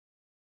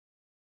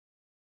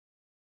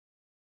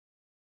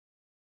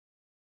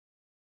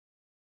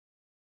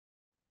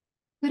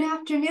Good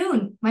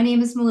afternoon. My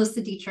name is Melissa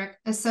Dietrich,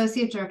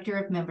 Associate Director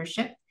of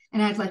Membership,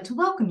 and I'd like to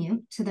welcome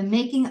you to the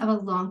Making of a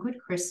Longwood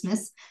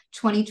Christmas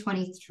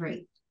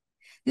 2023.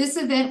 This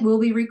event will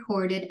be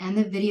recorded and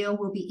the video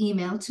will be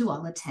emailed to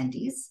all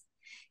attendees.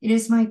 It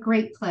is my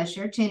great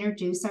pleasure to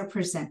introduce our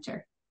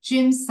presenter,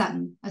 Jim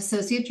Sutton,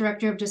 Associate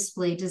Director of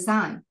Display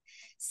Design.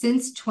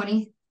 Since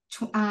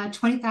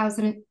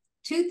 2007,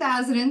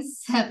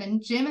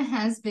 Jim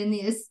has been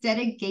the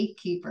aesthetic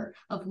gatekeeper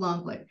of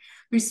Longwood,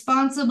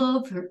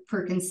 responsible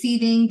for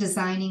conceiving,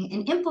 designing,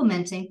 and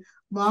implementing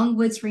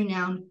Longwood's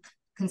renowned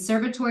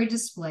conservatory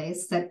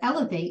displays that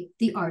elevate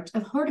the art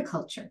of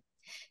horticulture.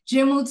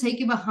 Jim will take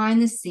you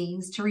behind the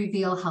scenes to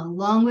reveal how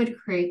Longwood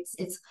creates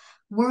its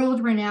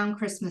world-renowned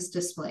Christmas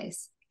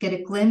displays. Get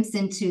a glimpse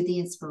into the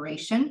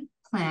inspiration,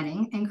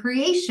 planning, and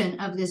creation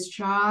of this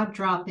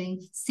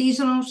jaw-dropping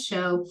seasonal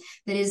show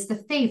that is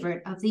the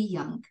favorite of the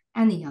young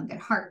and the young at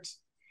heart.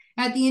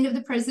 At the end of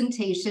the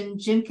presentation,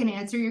 Jim can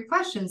answer your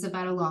questions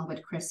about a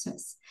Longwood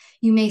Christmas.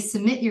 You may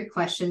submit your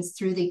questions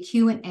through the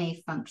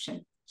Q&A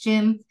function.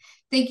 Jim,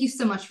 thank you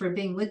so much for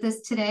being with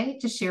us today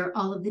to share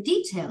all of the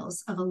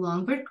details of a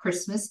Longwood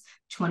Christmas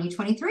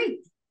 2023.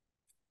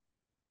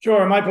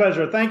 Sure, my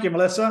pleasure. Thank you,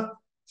 Melissa.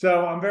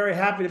 So I'm very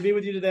happy to be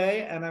with you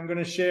today, and I'm going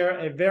to share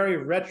a very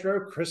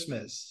retro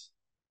Christmas.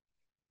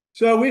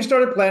 So we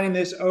started planning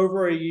this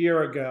over a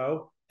year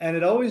ago, and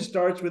it always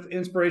starts with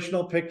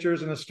inspirational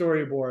pictures and a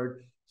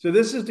storyboard. So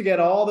this is to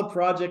get all the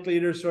project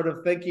leaders sort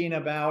of thinking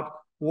about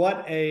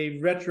what a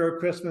retro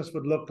Christmas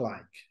would look like.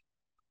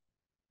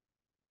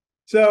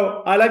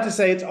 So I like to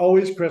say it's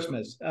always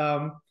Christmas.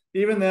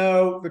 Even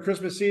though the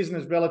Christmas season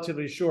is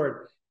relatively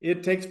short,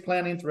 it takes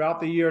planning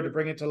throughout the year to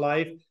bring it to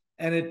life.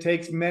 And it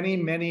takes many,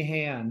 many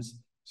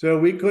hands. So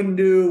we couldn't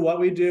do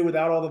what we do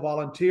without all the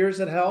volunteers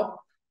that help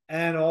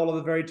and all of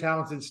the very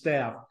talented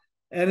staff.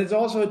 And it's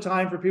also a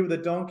time for people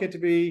that don't get to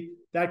be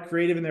that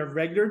creative in their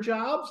regular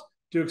jobs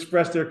to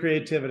express their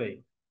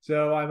creativity.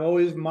 So I'm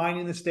always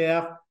minding the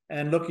staff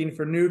and looking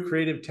for new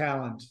creative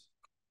talent.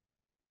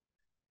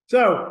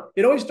 So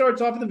it always starts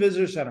off in the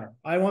visitor center.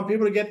 I want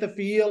people to get the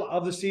feel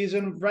of the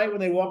season right when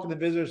they walk in the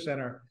visitor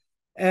center.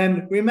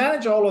 And we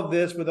manage all of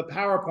this with a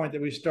PowerPoint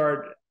that we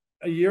start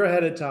a year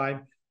ahead of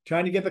time,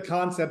 trying to get the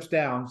concepts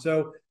down.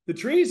 So the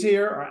trees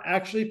here are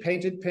actually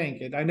painted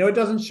pink. And I know it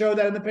doesn't show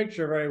that in the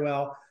picture very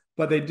well,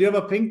 but they do have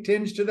a pink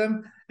tinge to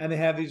them, and they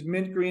have these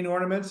mint green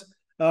ornaments.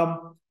 A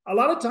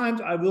lot of times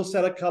I will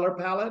set a color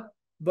palette,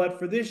 but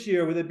for this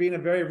year, with it being a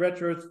very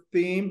retro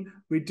theme,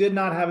 we did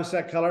not have a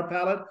set color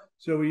palette,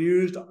 so we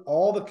used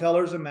all the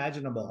colors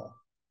imaginable.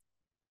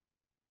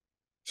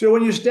 So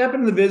when you step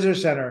into the visitor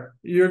center,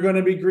 you're going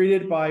to be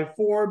greeted by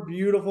 4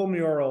 beautiful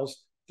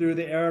murals through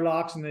the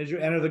airlocks and as you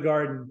enter the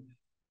garden.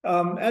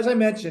 As I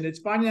mentioned, it's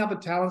finding out the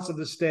talents of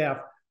the staff.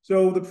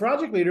 So the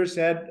project leader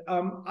said,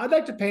 I'd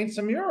like to paint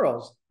some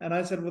murals. And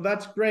I said, well,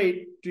 that's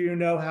great. Do you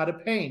know how to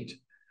paint?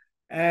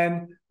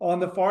 And on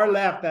the far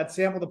left, that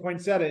sample, the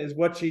poinsettia, is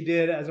what she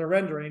did as a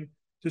rendering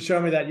to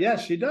show me that,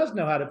 yes, she does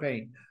know how to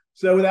paint.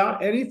 So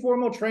without any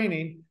formal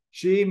training,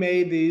 she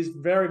made these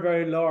very,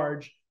 very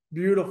large,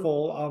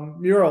 beautiful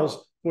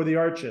murals for the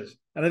arches.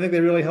 And I think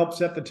they really helped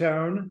set the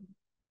tone.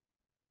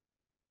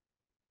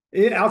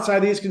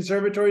 Outside these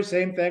conservatories,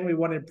 same thing. We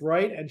wanted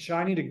bright and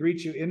shiny to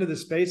greet you into the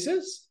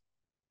spaces.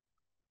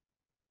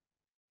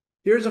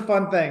 Here's a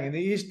fun thing. In the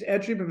East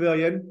Entry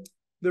Pavilion,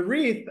 the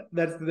wreath,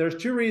 there's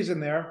 2 wreaths in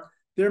there.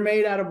 They're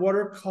made out of what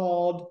are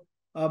called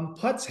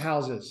putz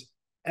houses.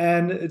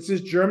 And it's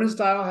this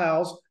German-style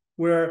house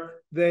where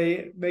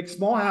they make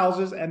small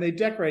houses and they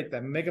decorate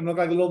them, make them look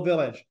like a little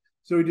village.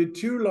 So we did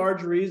 2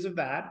 large wreaths of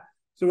that.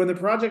 So when the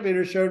project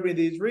leader showed me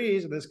these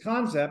wreaths and this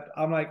concept,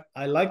 I'm like,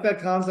 I like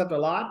that concept a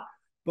lot,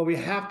 but we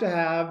have to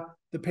have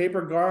the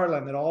paper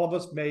garland that all of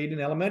us made in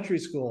elementary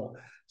school.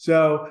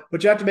 So,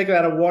 but you have to make it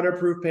out of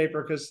waterproof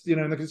paper because, you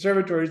know, in the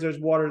conservatories, there's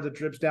water that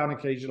drips down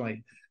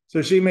occasionally.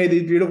 So she made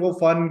these beautiful,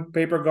 fun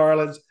paper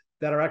garlands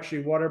that are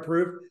actually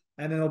waterproof.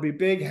 And then there'll be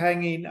big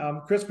hanging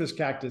Christmas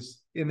cactus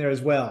in there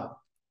as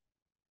well.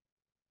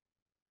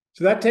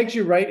 So that takes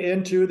you right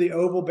into the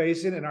oval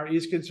basin in our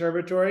East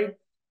Conservatory.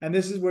 And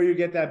this is where you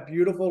get that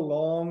beautiful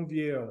long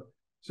view.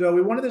 So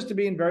we wanted this to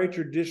be in very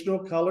traditional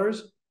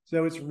colors.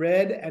 So it's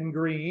red and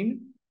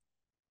green.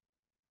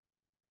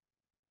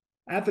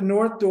 At the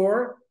north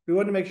door, we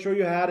wanted to make sure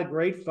you had a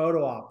great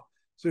photo op.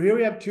 So here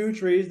we have 2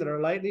 trees that are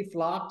lightly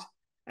flocked,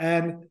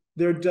 and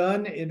they're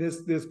done in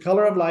this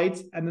color of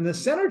lights. And then the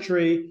center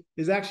tree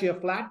is actually a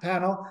flat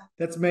panel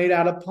that's made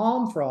out of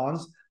palm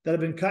fronds that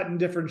have been cut in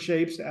different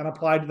shapes and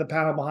applied to the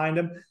panel behind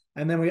them.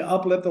 And then we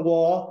uplit the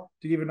wall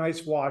to give a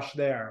nice wash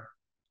there.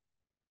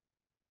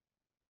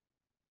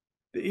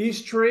 The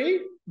east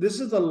tree,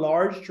 this is a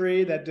large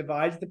tree that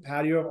divides the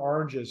patio of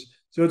oranges.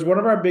 So it's one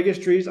of our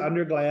biggest trees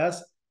under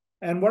glass.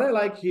 And what I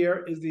like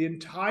here is the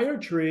entire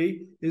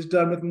tree is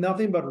done with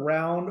nothing but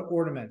round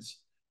ornaments.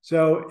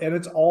 So, and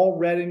it's all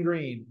red and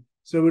green.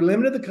 So we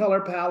limited the color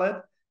palette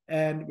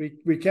and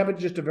we kept it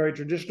just a very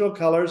traditional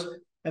colors.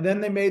 And then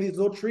they made these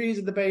little trees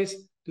at the base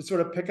to sort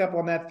of pick up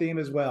on that theme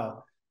as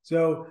well.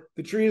 So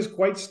the tree is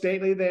quite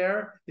stately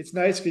there. It's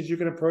nice because you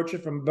can approach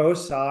it from both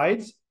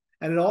sides.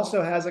 And it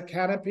also has a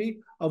canopy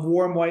of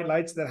warm white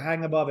lights that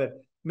hang above it,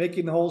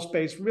 making the whole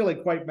space really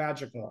quite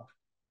magical.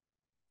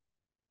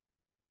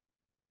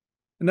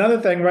 Another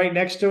thing right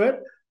next to it,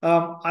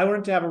 I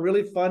wanted to have a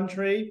really fun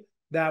tree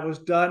that was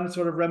done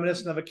sort of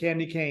reminiscent of a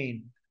candy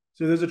cane.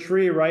 So there's a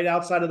tree right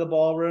outside of the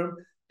ballroom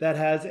that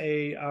has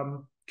a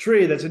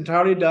tree that's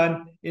entirely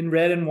done in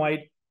red and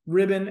white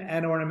ribbon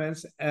and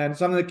ornaments, and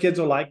some of the kids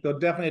will like. They'll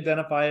definitely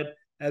identify it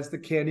as the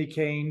candy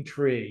cane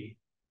tree.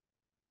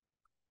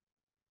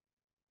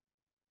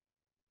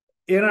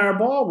 In our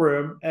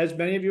ballroom, as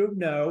many of you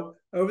know,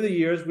 over the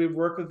years, we've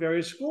worked with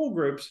various school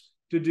groups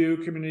to do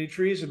community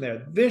trees in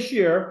there. This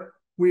year,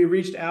 we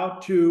reached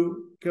out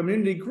to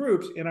community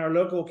groups in our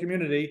local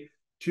community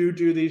to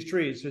do these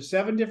trees. So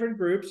 7 different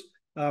groups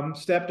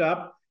stepped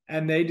up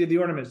and they did the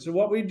ornaments. So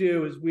what we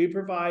do is we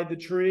provide the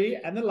tree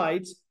and the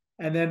lights,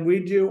 and then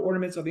we do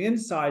ornaments on the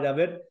inside of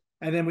it.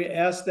 And then we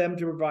ask them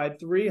to provide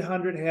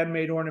 300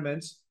 handmade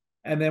ornaments,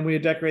 and then we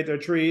decorate their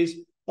trees.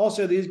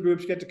 Also, these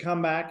groups get to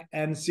come back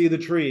and see the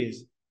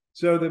trees.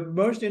 So the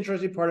most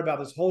interesting part about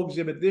this whole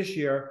exhibit this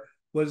year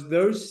was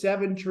those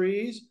 7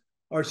 trees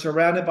are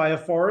surrounded by a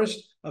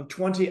forest of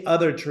 20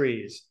 other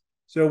trees.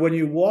 So when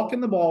you walk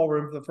in the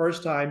ballroom for the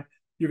first time,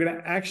 you're going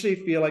to actually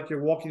feel like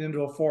you're walking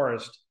into a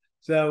forest.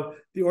 So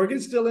the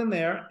organ's still in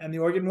there, and the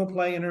organ will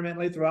play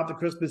intermittently throughout the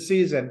Christmas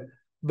season,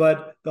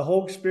 but the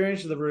whole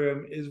experience of the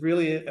room is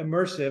really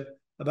immersive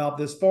about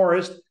this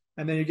forest,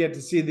 and then you get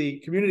to see the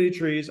community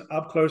trees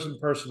up close and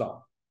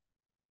personal.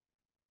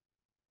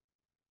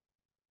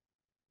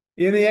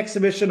 In the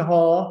exhibition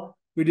hall,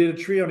 we did a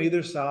tree on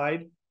either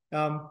side.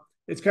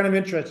 It's kind of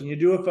interesting. You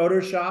do a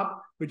Photoshop,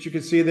 which you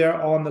can see there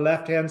on the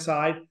left-hand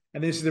side,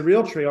 and then you see the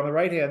real tree on the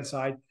right-hand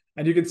side,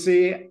 and you can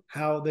see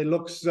how they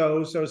look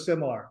so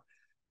similar.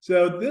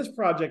 So this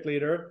project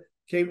leader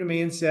came to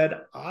me and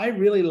said, I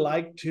really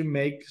like to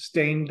make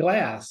stained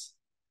glass.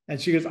 And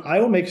she goes, I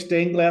will make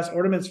stained glass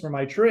ornaments for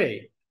my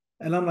tree.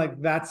 And I'm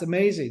like, that's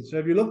amazing. So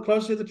if you look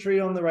closely at the tree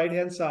on the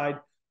right-hand side,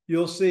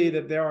 you'll see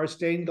that there are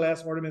stained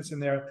glass ornaments in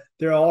there.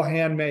 They're all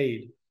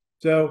handmade.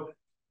 So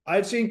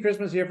I've seen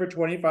Christmas here for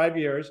 25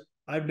 years.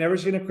 I've never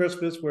seen a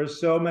Christmas where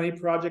so many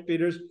project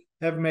leaders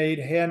have made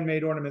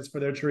handmade ornaments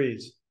for their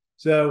trees.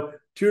 So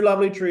 2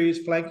 lovely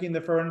trees flanking the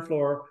fern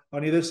floor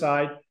on either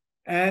side.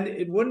 And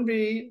it wouldn't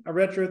be a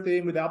retro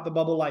theme without the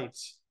bubble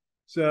lights.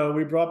 So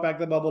we brought back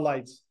the bubble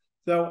lights.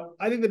 So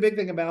I think the big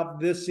thing about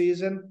this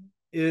season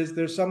is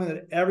there's something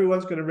that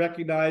everyone's going to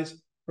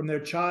recognize from their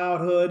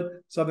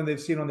childhood, something they've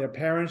seen on their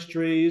parents'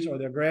 trees or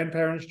their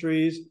grandparents'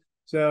 trees.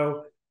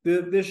 So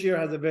this year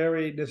has a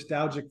very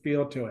nostalgic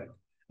feel to it.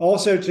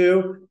 Also,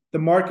 too, the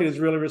market is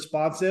really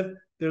responsive.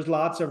 There's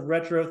lots of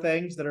retro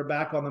things that are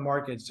back on the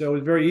market. So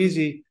it's very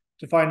easy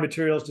to find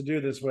materials to do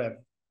this with.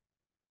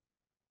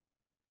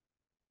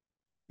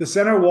 The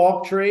center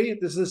walk tree,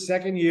 this is the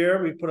second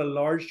year we put a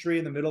large tree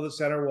in the middle of the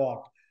center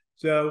walk.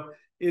 So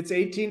it's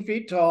 18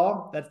 feet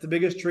tall. That's the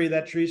biggest tree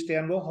that tree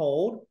stand will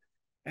hold.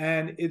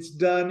 And it's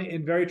done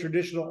in very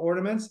traditional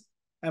ornaments.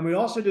 And we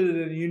also did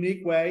it in a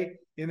unique way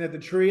in that the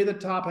tree at the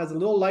top has a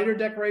little lighter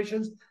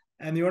decorations,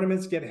 and the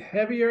ornaments get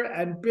heavier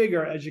and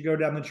bigger as you go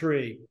down the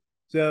tree.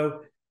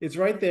 So it's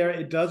right there.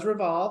 It does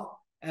revolve.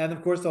 And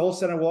of course, the whole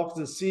center walk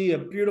is a sea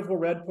of beautiful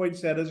red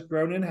poinsettias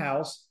grown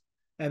in-house.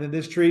 And then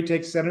this tree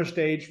takes center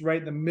stage right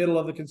in the middle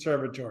of the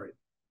conservatory.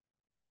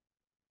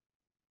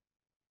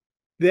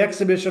 The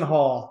exhibition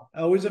hall,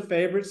 always a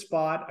favorite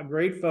spot, a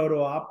great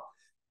photo op.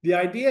 The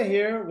idea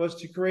here was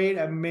to create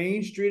a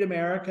Main Street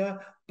America,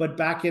 but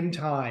back in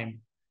time.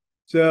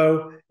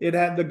 So it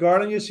had the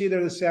garland you see there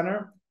in the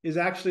center is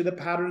actually the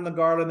pattern of the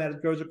garland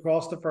that goes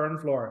across the fern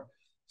floor.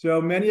 So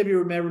many of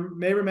you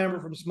may remember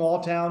from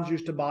small towns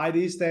used to buy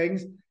these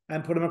things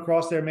and put them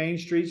across their main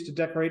streets to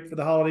decorate for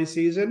the holiday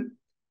season.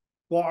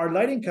 Well, our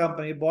lighting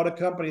company bought a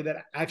company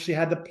that actually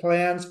had the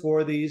plans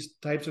for these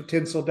types of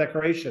tinsel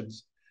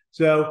decorations.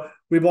 So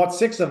we bought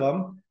 6 of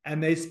them,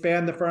 and they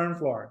span the fern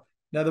floor.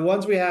 Now, the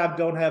ones we have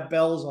don't have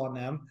bells on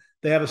them.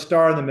 They have a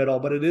star in the middle,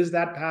 but it is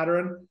that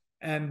pattern,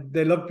 and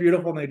they look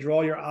beautiful, and they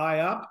draw your eye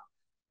up.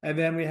 And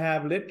then we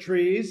have lit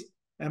trees,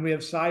 and we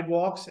have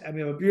sidewalks, and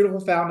we have a beautiful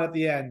fountain at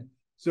the end.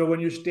 So when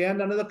you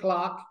stand under the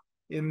clock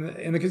in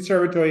the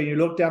conservatory and you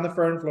look down the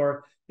fern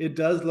floor, it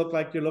does look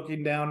like you're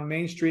looking down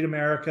Main Street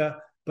America,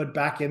 but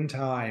back in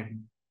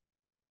time.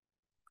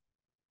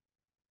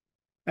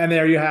 And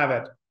there you have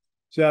it.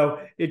 So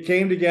it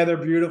came together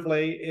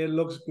beautifully. It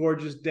looks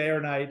gorgeous day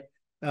or night.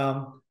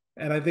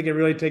 And I think it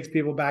really takes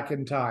people back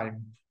in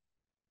time.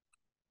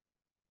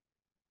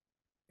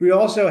 We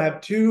also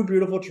have 2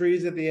 beautiful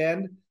trees at the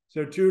end.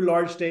 So 2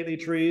 large stately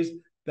trees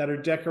that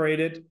are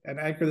decorated and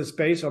anchor the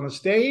space on the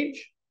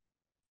stage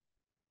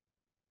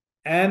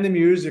and the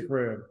music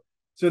room.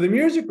 So the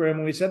music room,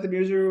 when we set the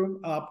music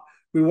room up,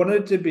 we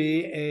wanted it to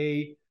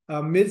be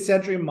a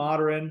mid-century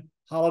modern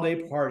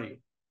holiday party.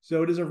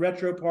 So it is a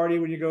retro party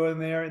when you go in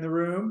there in the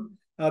room.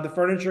 The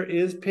furniture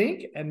is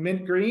pink and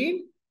mint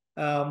green.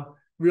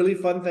 really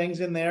fun things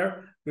in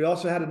there. We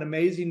also had an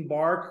amazing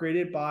bar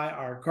created by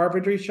our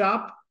carpentry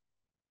shop.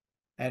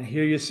 And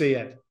here you see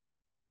it.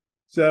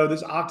 So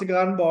this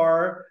octagon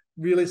bar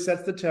really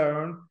sets the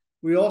tone.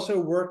 We also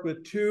worked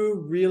with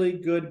 2 really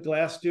good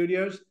glass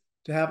studios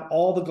to have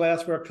all the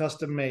glassware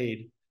custom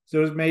made. So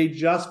it was made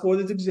just for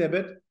this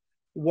exhibit.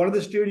 One of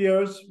the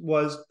studios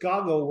was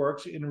Goggle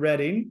Works in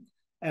Reading,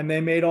 and they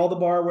made all the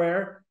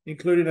barware,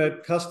 including a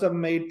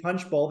custom-made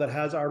punch bowl that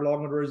has our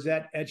Longwood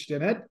rosette etched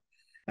in it.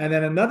 And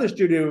then another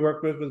studio we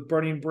worked with was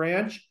Burning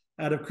Branch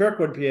out of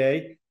Kirkwood,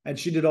 PA, and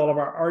she did all of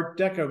our Art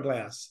Deco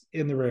glass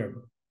in the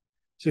room.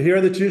 So here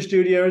are the 2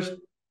 studios,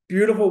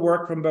 beautiful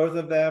work from both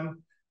of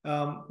them.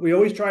 We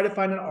always try to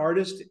find an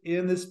artist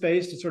in this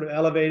space to sort of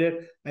elevate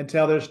it and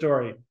tell their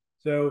story.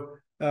 So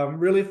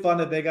really fun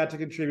that they got to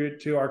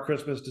contribute to our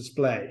Christmas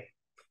display.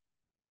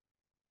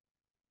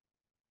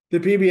 The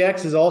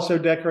PBX is also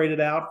decorated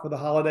out for the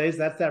holidays.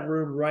 That's that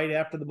room right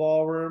after the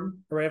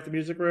ballroom, or right after the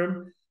music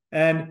room.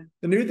 And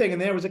the new thing in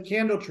there was a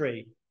candle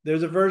tree.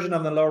 There's a version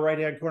of the lower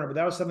right-hand corner, but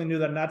that was something new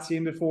that I've not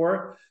seen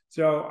before.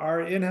 So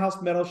our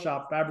in-house metal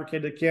shop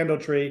fabricated a candle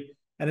tree,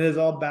 and it has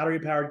all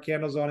battery-powered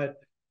candles on it.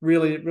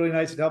 Really, really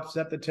nice. It helps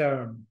set the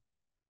tone.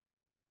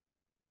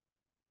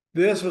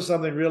 This was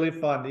something really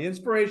fun. The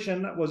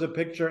inspiration was a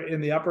picture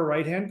in the upper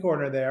right-hand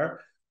corner there,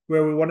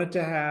 where we wanted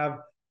to have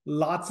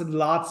lots and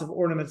lots of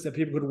ornaments that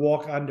people could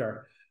walk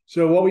under.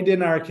 So what we did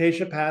in our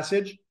acacia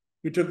passage,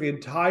 we took the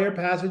entire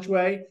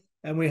passageway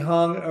and we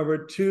hung over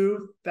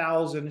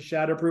 2,000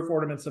 shatterproof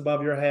ornaments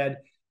above your head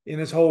in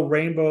this whole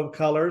rainbow of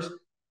colors.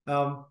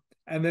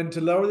 And then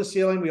to lower the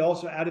ceiling, we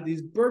also added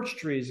these birch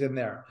trees in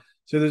there.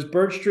 So there's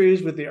birch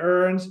trees with the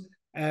urns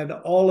and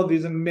all of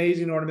these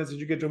amazing ornaments that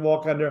you get to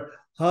walk under,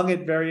 hung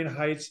at varying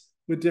heights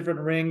with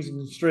different rings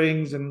and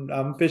strings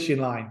and fishing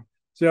line.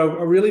 So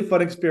a really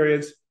fun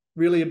experience,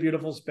 really a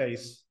beautiful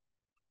space.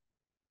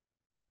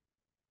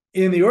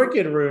 In the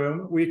orchid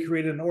room, we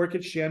created an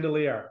orchid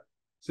chandelier.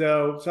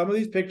 So some of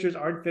these pictures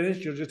aren't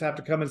finished. You'll just have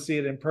to come and see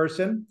it in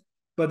person.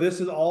 But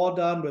this is all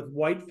done with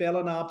white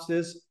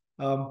phalaenopsis,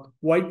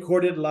 white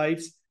corded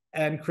lights,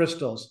 and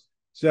crystals.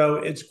 So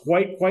it's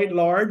quite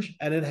large,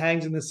 and it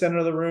hangs in the center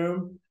of the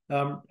room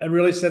and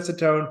really sets the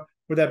tone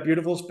for that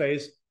beautiful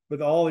space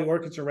with all the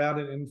orchids around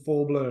it in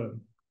full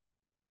bloom.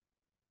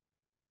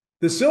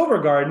 The silver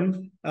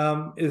garden,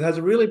 it has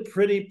a really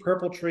pretty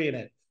purple tree in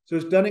it. So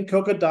it's done in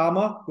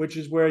kokedama, which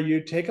is where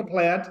you take a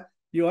plant,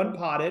 you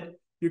unpot it,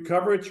 you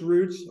cover its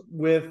roots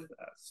with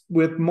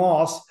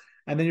moss,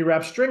 and then you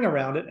wrap string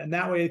around it, and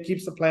that way it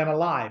keeps the plant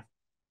alive.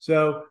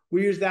 So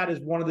we use that as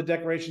one of the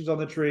decorations on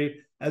the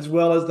tree, as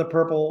well as the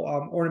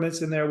purple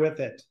ornaments in there with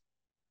it.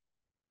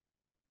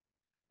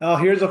 Now,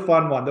 here's a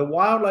fun one. The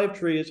wildlife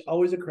tree is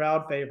always a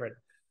crowd favorite.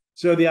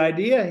 So the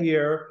idea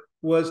here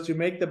was to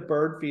make the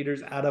bird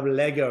feeders out of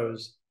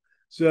Legos.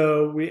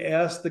 So we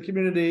asked the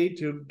community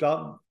to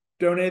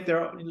donate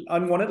their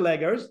unwanted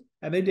Legos,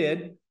 and they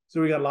did.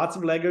 So we got lots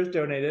of Legos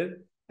donated,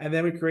 and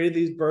then we created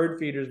these bird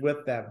feeders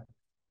with them.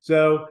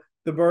 So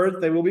the birds,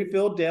 they will be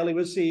filled daily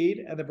with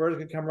seed, and the birds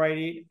can come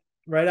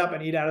right up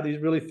and eat out of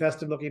these really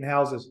festive-looking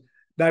houses.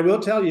 Now, I will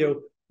tell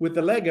you, with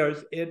the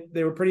Legos,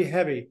 they were pretty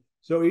heavy.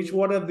 So each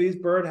one of these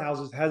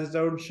birdhouses has its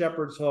own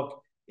shepherd's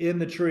hook in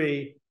the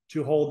tree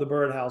to hold the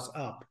birdhouse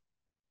up.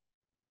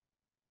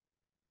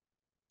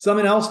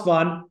 Something else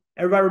fun,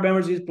 everybody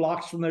remembers these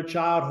blocks from their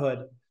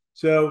childhood.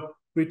 So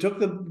we took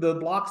the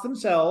blocks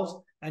themselves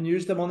and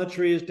used them on the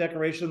tree as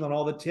decorations on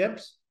all the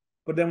tips.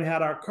 But then we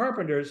had our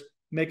carpenters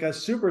make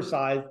us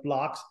supersized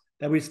blocks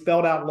that we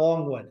spelled out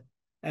Longwood.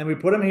 And we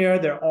put them here.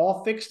 They're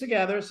all fixed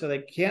together so they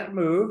can't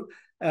move.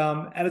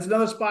 And it's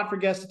another spot for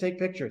guests to take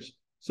pictures.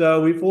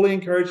 So we fully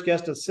encourage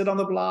guests to sit on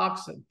the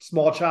blocks. A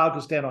small child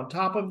can stand on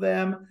top of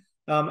them.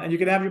 And you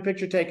can have your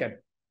picture taken.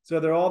 So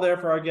they're all there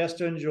for our guests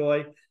to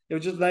enjoy. It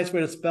was just a nice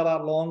way to spell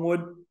out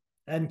Longwood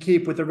and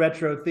keep with the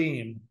retro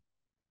theme.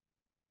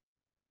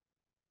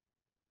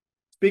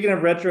 Speaking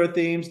of retro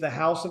themes, the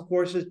house, of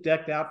course, is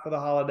decked out for the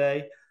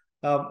holiday.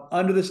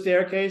 Under the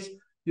staircase,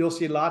 you'll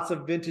see lots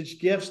of vintage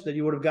gifts that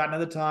you would have gotten at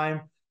the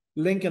time.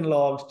 Lincoln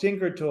logs,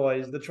 Tinker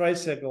toys, the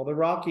tricycle, the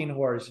rocking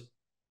horse,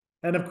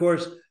 and of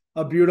course,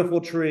 a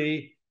beautiful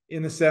tree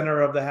in the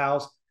center of the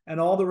house. And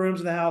all the rooms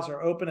in the house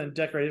are open and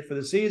decorated for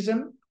the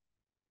season.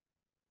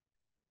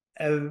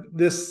 And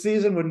this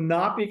season would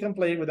not be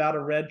complete without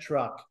a red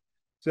truck.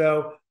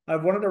 So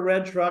I've wanted a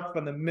red truck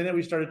from the minute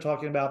we started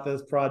talking about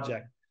this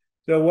project.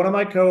 So one of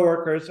my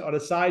coworkers on a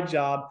side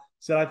job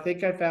said, "I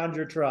think I found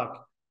your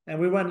truck." And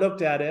we went and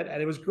looked at it,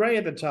 and it was gray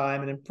at the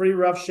time and in pretty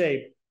rough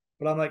shape.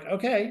 But I'm like,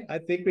 okay, I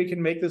think we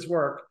can make this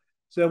work.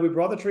 So we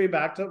brought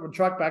the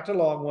truck back to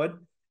Longwood,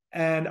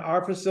 and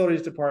our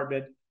facilities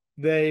department,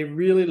 they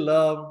really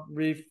love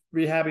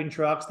rehabbing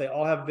trucks. They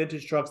all have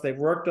vintage trucks they've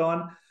worked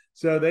on.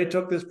 So they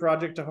took this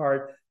project to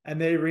heart, and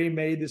they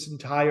remade this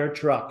entire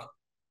truck.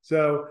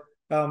 So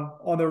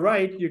on the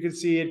right, you can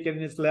see it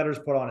getting its letters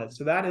put on it.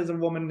 So that is a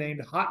woman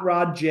named Hot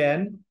Rod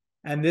Jen,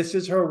 and this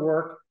is her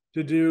work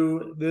to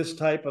do this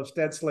type of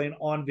stenciling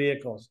on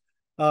vehicles.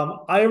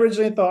 I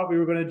originally thought we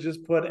were going to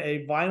just put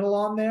a vinyl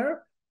on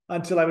there,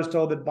 until I was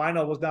told that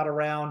vinyl was not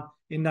around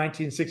in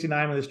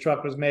 1969 when this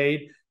truck was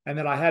made, and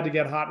that I had to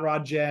get Hot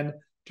Rod Jen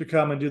to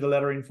come and do the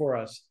lettering for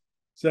us.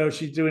 So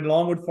she's doing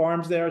Longwood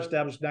Farms there,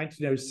 established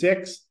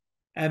 1906,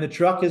 and the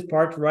truck is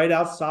parked right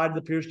outside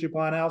the Pierce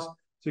DuPont house,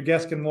 so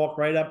guests can walk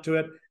right up to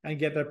it and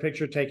get their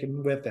picture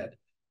taken with it.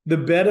 The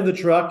bed of the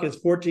truck is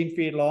 14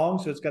 feet long,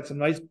 so it's got some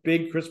nice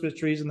big Christmas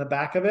trees in the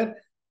back of it,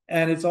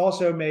 and it's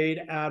also made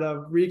out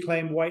of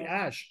reclaimed white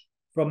ash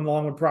from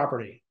Longwood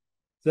property.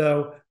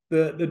 So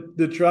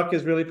the truck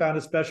has really found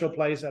a special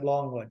place at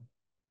Longwood.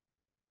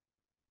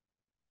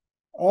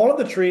 All of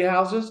the tree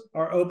houses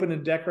are open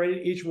and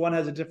decorated. Each one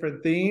has a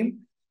different theme.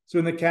 So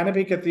in the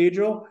Canopy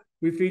Cathedral,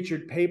 we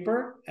featured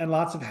paper and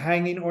lots of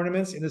hanging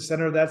ornaments in the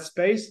center of that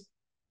space.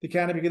 The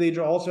Canopy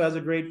Cathedral also has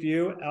a great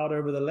view out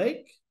over the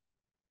lake.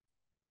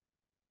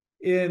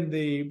 In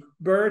the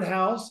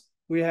birdhouse,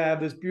 we have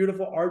this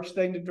beautiful arch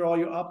thing to draw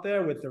you up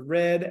there with the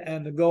red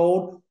and the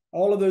gold.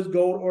 All of those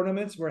gold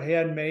ornaments were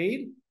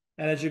handmade.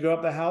 And as you go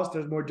up the house,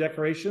 there's more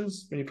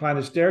decorations when you climb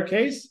the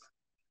staircase.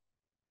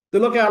 The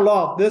lookout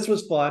loft, this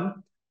was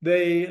fun.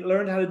 They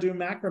learned how to do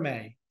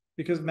macrame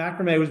because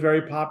macrame was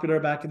very popular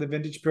back in the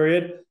vintage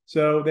period.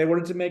 So they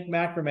wanted to make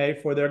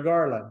macrame for their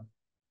garland.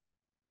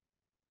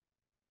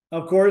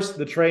 Of course,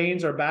 the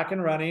trains are back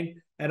and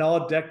running and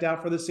all decked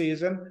out for the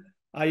season.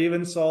 I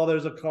even saw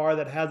there's a car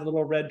that has a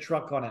little red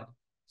truck on it.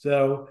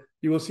 So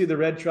you will see the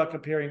red truck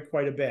appearing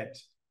quite a bit.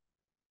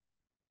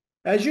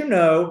 As you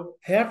know,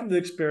 half of the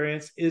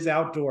experience is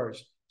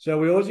outdoors. So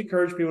we always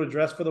encourage people to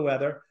dress for the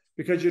weather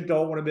because you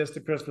don't want to miss the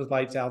Christmas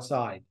lights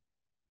outside.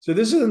 So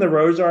this is in the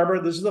Rose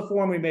Arbor. This is the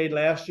form we made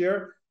last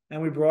year,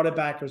 and we brought it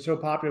back. It was so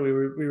popular,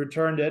 we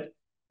returned it.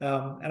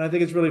 And I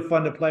think it's really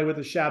fun to play with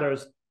the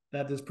shadows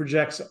that this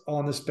projects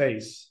on the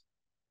space.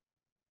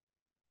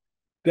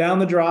 Down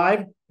the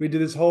drive, we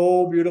did this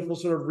whole beautiful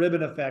sort of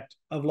ribbon effect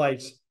of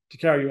lights to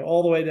carry you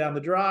all the way down the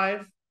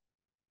drive.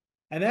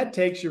 And that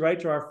takes you right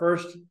to our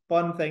first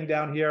fun thing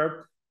down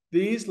here.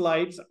 These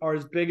lights are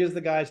as big as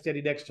the guy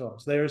standing next to them.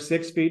 So they are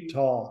 6 feet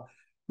tall.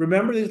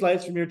 Remember these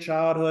lights from your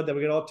childhood that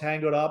we get all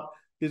tangled up?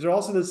 These are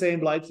also the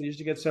same lights that used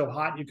to get so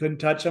hot you couldn't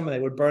touch them and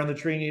they would burn the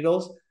tree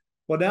needles.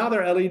 Well, now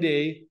they're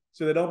LED,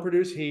 so they don't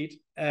produce heat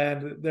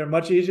and they're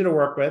much easier to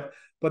work with,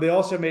 but they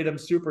also made them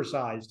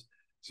supersized.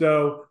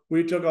 So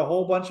we took a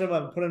whole bunch of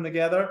them, put them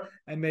together,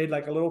 and made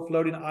like a little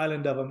floating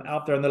island of them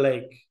out there in the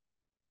lake.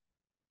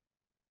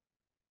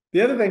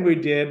 The other thing we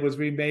did was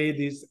we made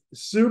these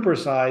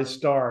supersized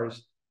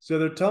stars. So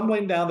they're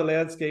tumbling down the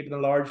landscape in a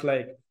large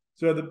lake.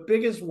 So the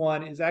biggest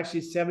one is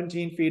actually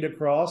 17 feet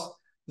across.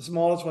 The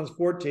smallest one's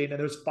 14, and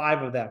there's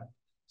 5 of them.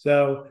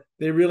 So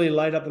they really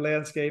light up the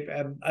landscape,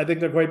 and I think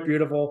they're quite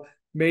beautiful,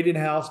 made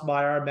in-house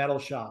by our metal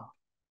shop.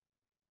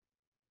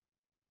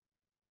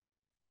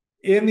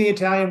 In the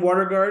Italian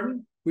water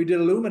garden, we did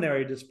a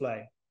luminary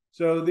display.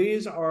 So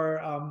these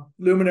are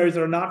luminaries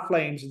that are not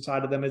flames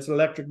inside of them. It's an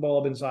electric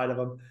bulb inside of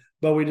them.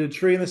 But we did a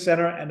tree in the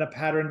center and a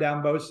pattern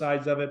down both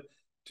sides of it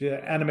to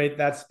animate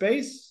that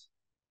space.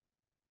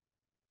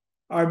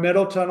 Our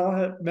meadow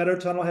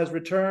tunnel has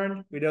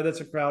returned. We know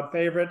that's a crowd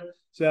favorite.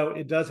 So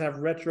it does have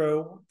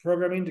retro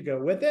programming to go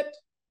with it.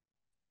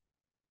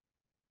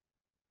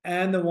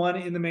 And the one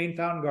in the main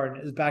fountain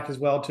garden is back as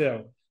well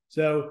too.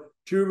 So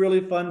 2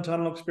 really fun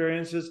tunnel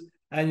experiences.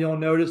 And you'll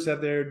notice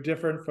that they're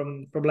different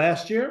from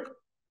last year.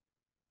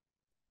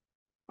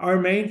 Our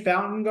main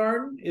fountain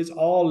garden is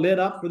all lit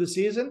up for the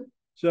season.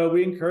 So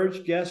we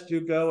encourage guests to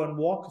go and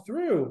walk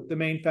through the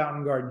main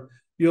fountain garden.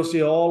 You'll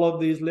see all of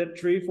these lit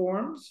tree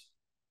forms.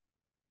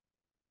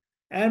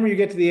 And when you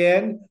get to the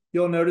end,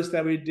 you'll notice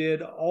that we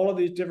did all of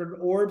these different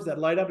orbs that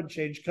light up and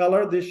change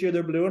color. This year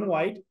they're blue and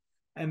white,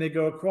 and they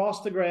go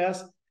across the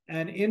grass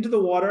and into the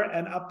water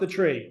and up the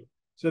tree.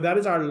 So that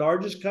is our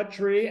largest cut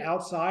tree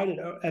outside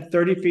at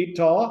 30 feet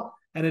tall,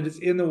 and it is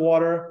in the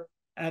water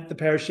at the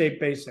pear-shaped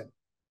basin.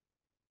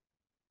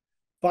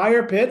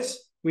 Fire pits,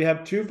 we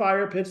have 2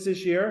 fire pits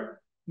this year.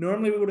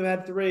 Normally we would have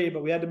had 3,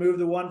 but we had to move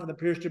the one from the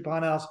Pierce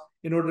DuPont house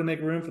in order to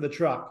make room for the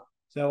truck.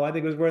 So I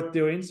think it was worth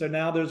doing. So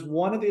now there's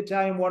 1 at the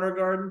Italian Water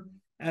Garden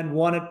and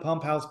 1 at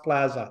Pump House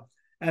Plaza.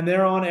 And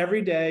they're on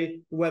every day,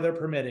 weather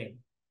permitting.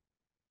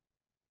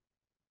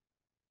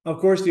 Of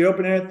course, the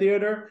open air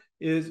theater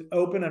is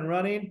open and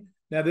running.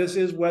 Now this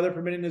is weather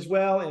permitting as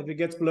well. If it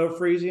gets below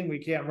freezing, we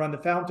can't run the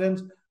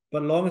fountains.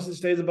 But as long as it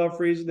stays above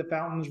freezing, the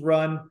fountains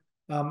run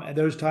at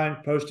those times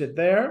posted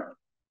there.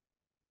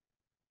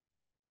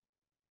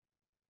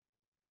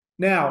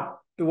 Now,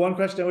 the one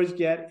question I always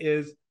get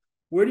is,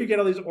 where do you get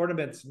all these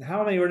ornaments? And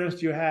how many ornaments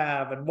do you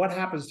have? And what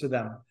happens to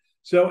them?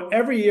 So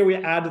every year we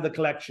add to the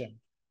collection.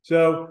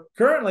 So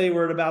currently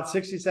we're at about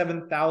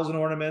 67,000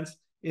 ornaments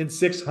in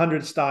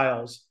 600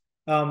 styles.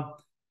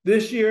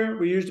 This year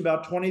we used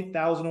about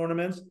 20,000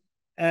 ornaments,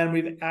 and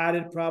we've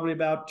added probably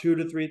about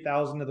 2,000 to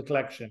 3,000 to the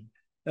collection.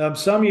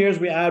 Some years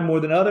we add more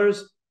than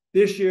others.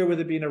 This year, with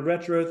it being a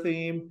retro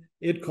theme,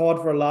 it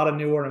called for a lot of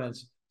new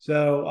ornaments.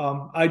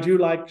 So I do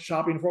like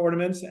shopping for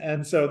ornaments.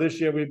 And so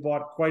this year we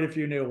bought quite a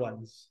few new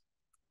ones.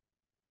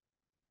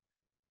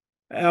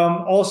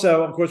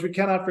 Also, of course, we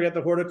cannot forget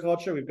the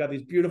horticulture. We've got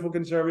these beautiful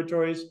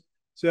conservatories.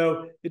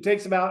 So it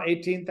takes about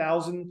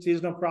 18,000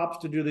 seasonal crops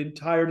to do the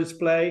entire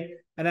display.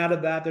 And out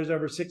of that, there's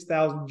over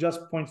 6,000 just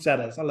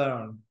poinsettias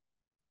alone.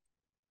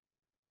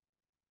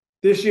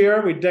 This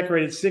year, we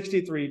decorated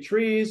 63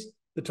 trees,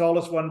 the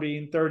tallest one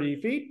being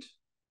 30 feet.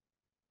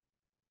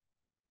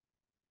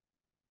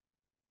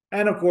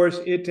 And of course,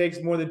 it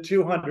takes more than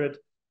 200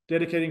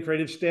 dedicated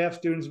creative staff,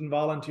 students, and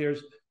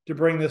volunteers to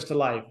bring this to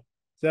life.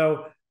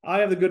 So I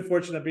have the good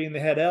fortune of being the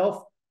head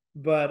elf,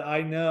 but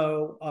I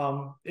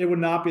know it would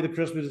not be the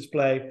Christmas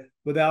display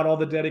without all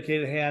the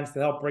dedicated hands to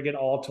help bring it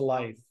all to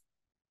life.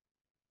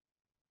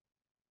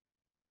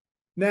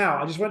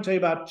 Now, I just want to tell you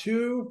about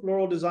 2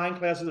 floral design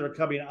classes that are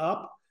coming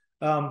up.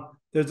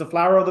 There's the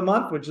Flower of the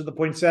Month, which is the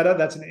poinsettia.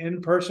 That's an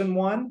in-person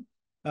one.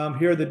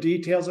 Here are the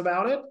details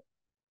about it.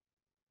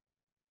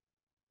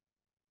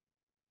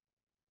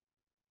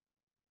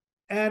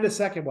 And a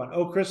second one,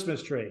 Oh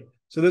Christmas Tree.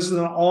 So this is an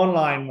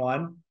online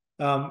one.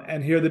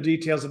 And here are the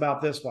details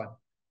about this one.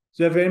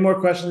 So if you have any more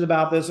questions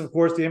about this, of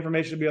course, the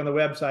information will be on the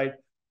website.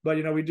 But,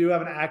 you know, we do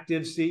have an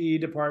active CE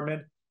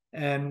department.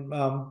 And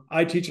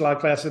I teach a lot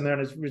of classes in there.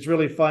 And it's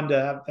really fun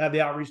to have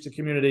the outreach to the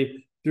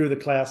community through the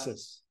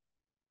classes.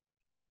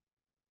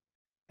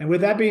 And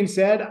with that being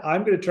said,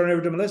 I'm going to turn it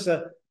over to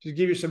Melissa to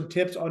give you some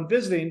tips on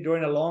visiting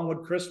during a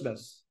Longwood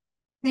Christmas.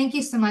 Thank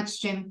you so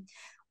much, Jim.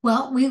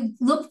 Well, we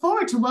look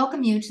forward to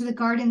welcome you to the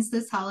gardens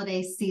this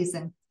holiday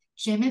season.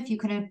 Jim, if you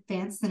can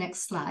advance the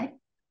next slide.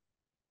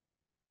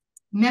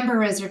 Member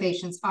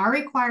reservations are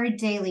required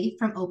daily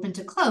from open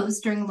to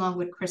close during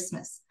Longwood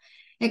Christmas,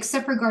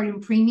 except for garden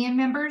premium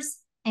members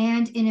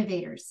and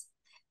innovators.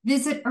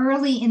 Visit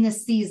early in the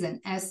season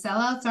as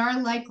sellouts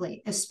are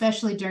likely,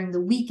 especially during the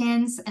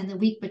weekends and the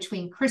week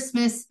between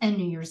Christmas and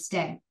New Year's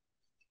Day.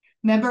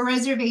 Member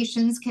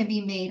reservations can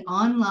be made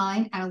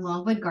online at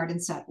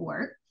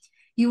longwoodgardens.org.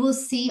 You will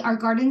see our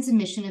gardens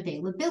admission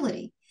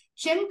availability.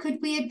 Jim, could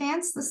we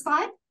advance the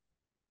slide?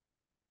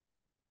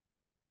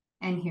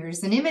 And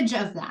here's an image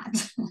of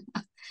that,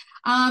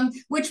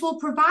 which will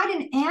provide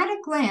an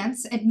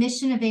at-a-glance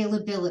admission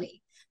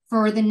availability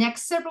for the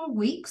next several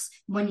weeks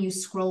when you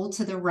scroll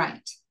to the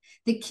right.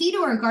 The key to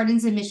our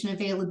gardens admission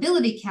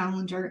availability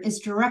calendar is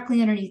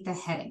directly underneath the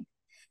heading.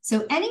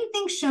 So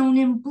anything shown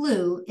in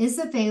blue is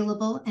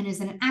available and is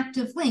an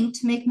active link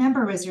to make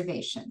member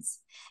reservations.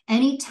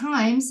 Any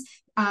times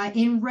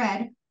in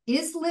red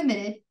is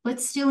limited, but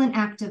still an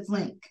active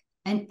link.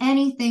 And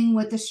anything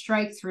with a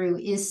strike through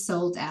is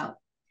sold out.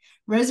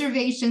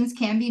 Reservations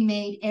can be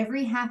made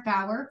every half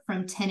hour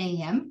from 10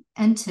 a.m.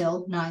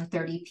 until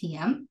 9:30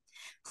 p.m.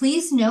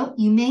 Please note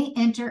you may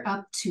enter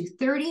up to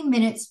 30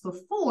 minutes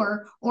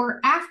before or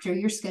after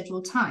your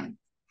scheduled time.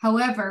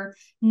 However,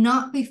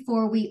 not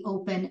before we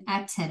open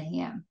at 10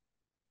 a.m.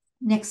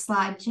 Next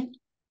slide, Jim.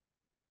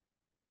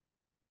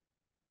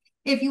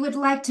 If you would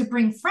like to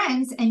bring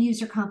friends and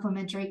use your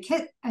complimentary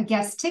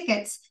guest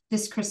tickets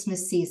this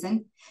Christmas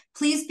season,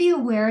 please be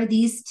aware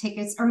these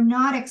tickets are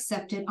not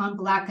accepted on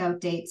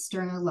blackout dates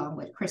during a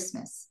Longwood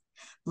Christmas.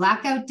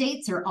 Blackout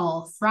dates are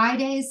all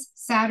Fridays,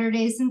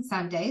 Saturdays, and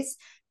Sundays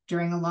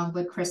during a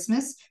Longwood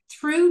Christmas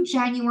through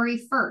January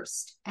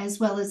 1st,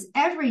 as well as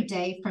every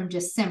day from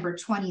December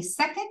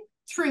 22nd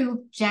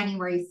through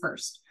January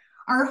 1st.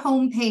 Our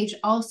homepage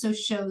also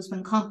shows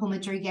when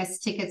complimentary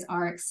guest tickets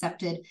are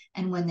accepted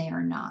and when they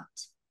are not.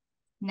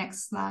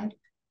 Next slide.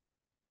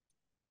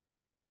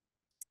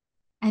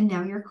 And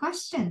now your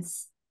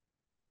questions.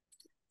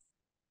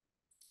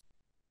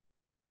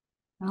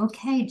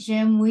 Okay,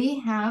 Jim, we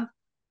have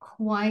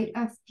quite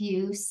a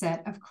few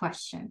set of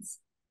questions.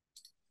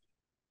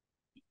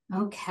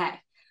 Okay,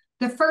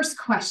 the first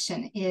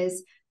question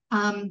is,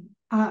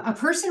 a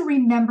person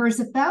remembers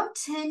about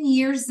 10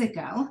 years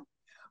ago,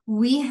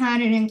 we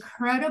had an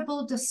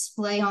incredible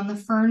display on the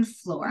fern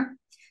floor.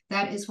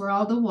 That is where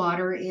all the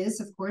water is,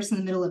 of course, in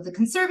the middle of the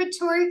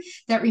conservatory,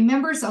 that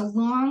remembers a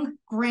long,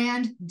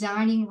 grand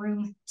dining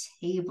room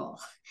table.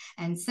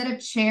 And instead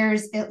of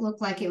chairs, it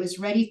looked like it was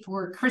ready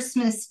for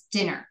Christmas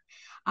dinner.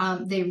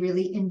 They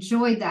really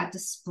enjoyed that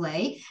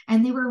display.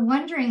 And they were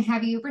wondering,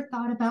 have you ever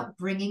thought about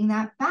bringing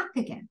that back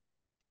again?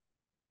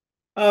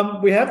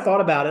 We have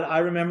thought about it. I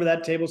remember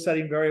that table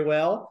setting very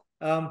well.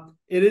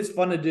 It is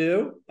fun to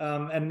do,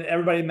 and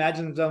everybody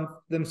imagines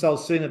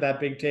themselves sitting at that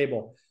big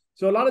table.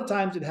 So a lot of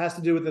times it has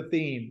to do with the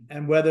theme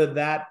and whether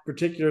that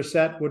particular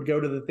set would go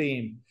to the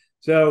theme.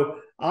 So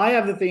I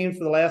have the theme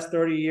for the last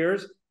 30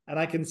 years, and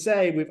I can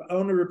say we've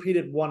only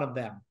repeated one of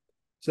them.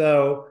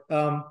 So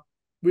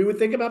we would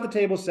think about the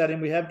table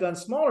setting. We have done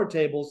smaller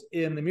tables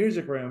in the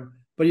music room,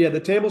 but yeah, the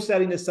table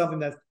setting is something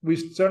that we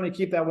certainly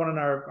keep that one in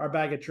our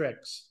bag of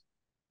tricks.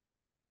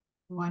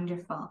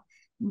 Wonderful.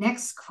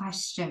 Next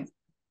question.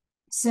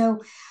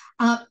 So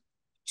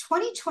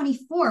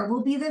 2024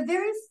 will be the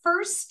very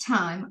first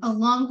time a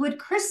Longwood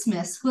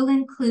Christmas will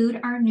include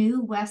our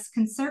new West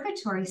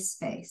Conservatory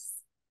space.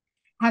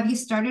 Have you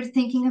started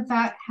thinking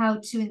about how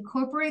to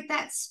incorporate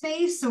that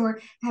space, or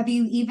have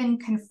you even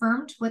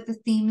confirmed what the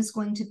theme is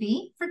going to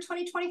be for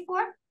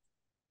 2024?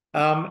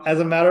 As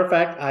a matter of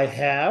fact, I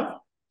have.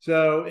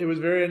 So it was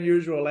very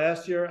unusual.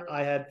 Last year,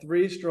 I had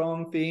three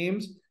strong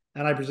themes,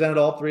 and I presented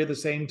all three at the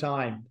same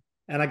time,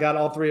 and I got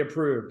all three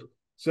approved.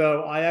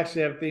 So I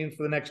actually have themes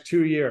for the next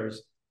 2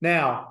 years.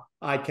 Now,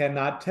 I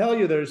cannot tell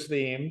you those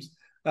themes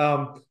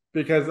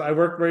because I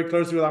work very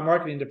closely with our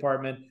marketing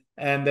department,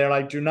 and they're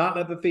like, do not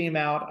let the theme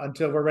out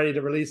until we're ready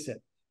to release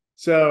it.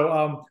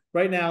 So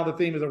right now, the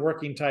theme is a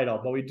working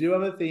title, but we do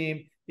have a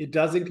theme. It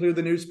does include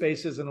the new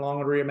spaces in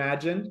Longwood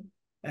Reimagined.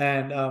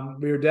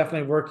 And we are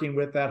definitely working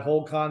with that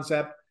whole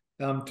concept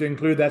to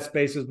include that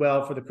space as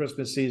well for the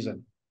Christmas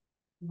season.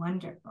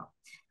 Wonderful.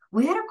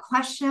 We had a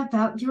question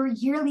about your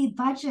yearly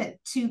budget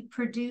to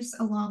produce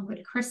a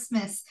Longwood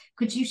Christmas.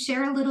 Could you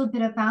share a little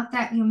bit about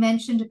that? You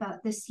mentioned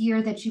about this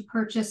year that you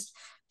purchased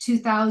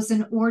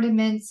 2,000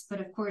 ornaments,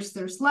 but of course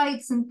there's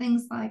lights and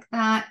things like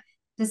that.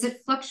 Does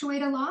it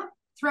fluctuate a lot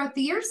throughout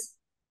the years?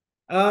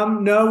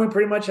 No, we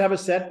pretty much have a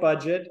set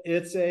budget.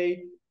 It's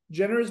a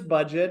generous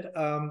budget.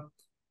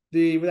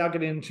 Without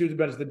getting into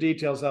the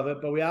details of it,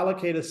 but we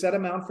allocate a set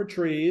amount for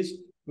trees.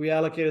 We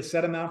allocate a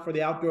set amount for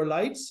the outdoor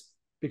lights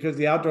because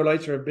the outdoor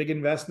lights are a big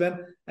investment.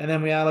 And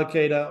then we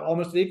allocate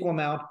almost an equal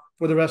amount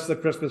for the rest of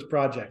the Christmas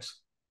projects.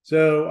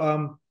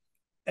 So,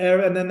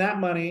 and then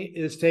that money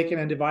is taken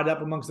and divided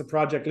up amongst the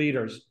project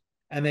leaders.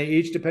 And they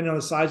each, depending on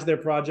the size of their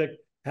project,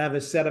 have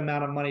a set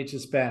amount of money to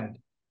spend.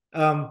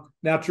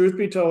 Now, truth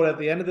be told, at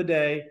the end of the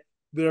day,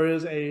 there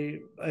is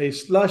a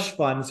slush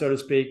fund, so to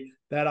speak,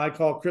 that I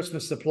call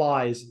Christmas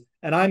supplies,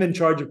 and I'm in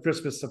charge of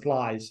Christmas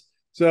supplies.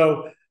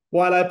 So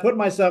while I put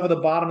myself at the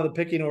bottom of the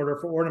picking order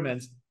for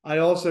ornaments, I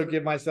also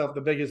give myself the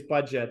biggest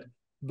budget,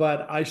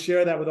 but I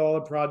share that with all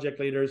the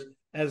project leaders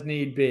as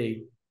need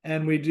be.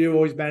 And we do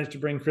always manage to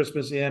bring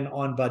Christmas in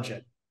on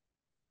budget.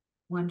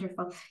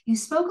 Wonderful. You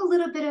spoke a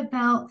little bit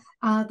about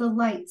the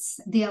lights,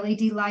 the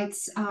LED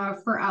lights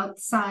for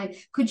outside.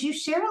 Could you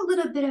share a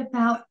little bit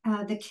about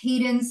the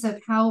cadence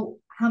of how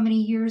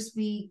many years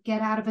we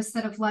get out of a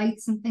set of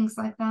lights and things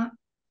like that?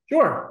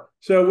 Sure.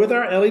 So with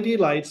our LED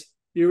lights,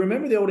 you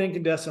remember the old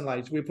incandescent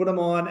lights. We put them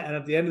on, and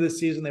at the end of the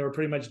season, they were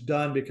pretty much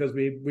done because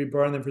we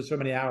burned them for so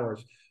many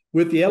hours.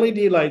 With the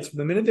LED lights,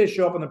 the minute they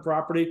show up on the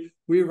property,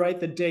 we write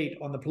the date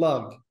on the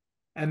plug.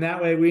 And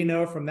that way we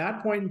know from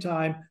that point in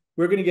time,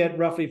 we're going to get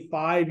roughly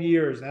 5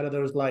 years out of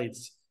those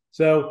lights.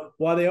 So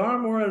while they are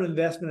more of an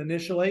investment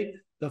initially,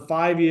 the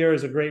 5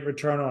 years is a great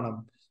return on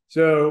them.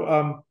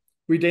 So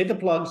we date the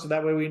plugs so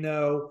that way we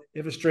know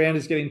if a strand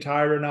is getting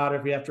tired or not,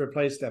 if we have to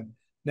replace them.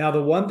 Now,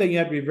 the one thing you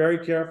have to be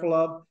very careful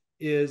of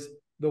is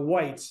the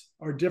whites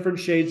are different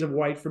shades of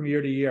white from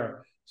year to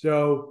year.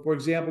 So, for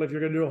example, if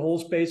you're going to do a whole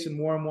space in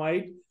warm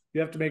white,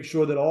 you have to make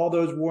sure that all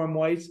those warm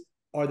whites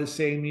are the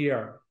same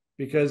year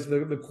because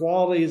the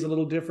quality is a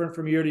little different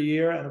from year to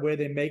year, and the way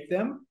they make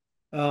them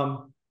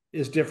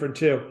is different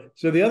too.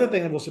 So the other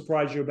thing that will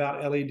surprise you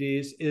about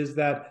LEDs is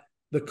that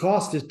the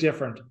cost is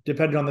different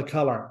depending on the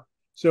color.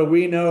 So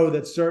we know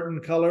that certain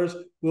colors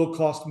will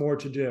cost more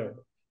to do.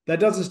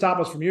 That doesn't stop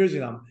us from using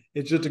them.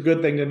 It's just a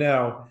good thing to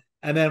know.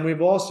 And then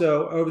we've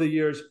also, over the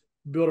years,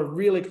 built a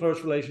really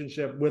close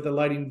relationship with a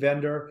lighting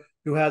vendor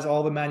who has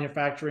all the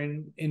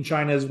manufacturing in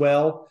China as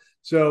well.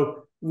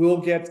 So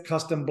we'll get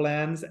custom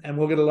blends and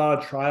we'll get a lot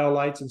of trial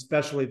lights and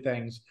specialty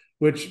things,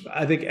 which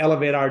I think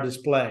elevate our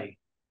display.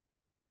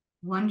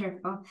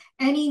 Wonderful.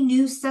 Any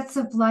new sets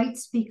of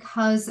lights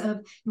because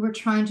of you were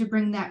trying to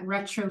bring that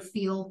retro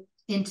feel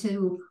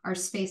into our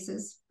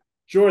spaces?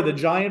 Sure. The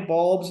giant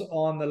bulbs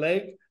on the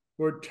lake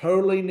were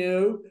totally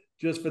new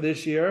just for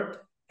this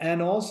year.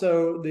 And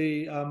also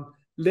the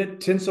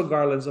lit tinsel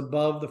garlands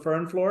above the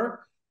fern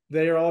floor.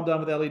 They are all done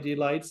with LED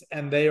lights,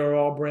 and they are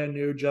all brand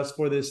new just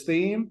for this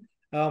theme,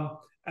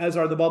 as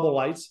are the bubble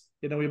lights.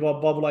 You know, we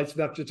bought bubble lights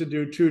enough just to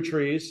do 2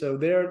 trees, so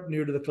they're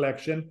new to the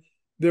collection.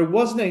 There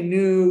wasn't a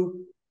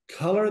new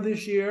color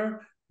this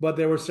year, but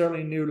there were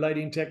certainly new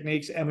lighting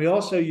techniques, and we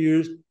also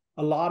used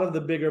a lot of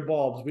the bigger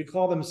bulbs. We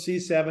call them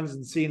C7s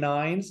and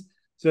C9s.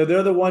 So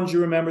they're the ones you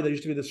remember. They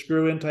used to be the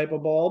screw-in type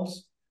of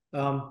bulbs.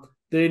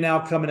 They now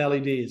come in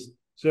LEDs.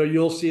 So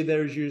you'll see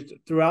those used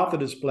throughout the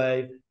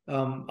display.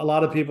 A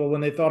lot of people,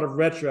 when they thought of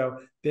retro,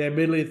 they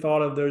immediately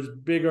thought of those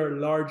bigger,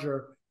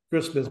 larger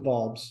Christmas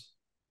bulbs.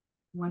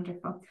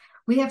 Wonderful.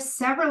 We have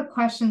several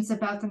questions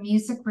about the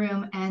music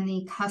room and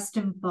the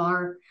custom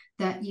bar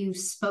that you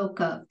spoke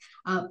of.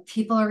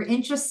 People are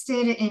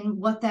interested in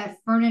what that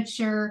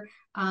furniture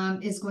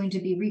is going to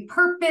be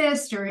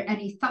repurposed, or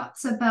any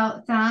thoughts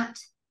about that?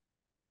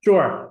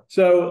 Sure.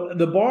 So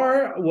the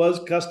bar was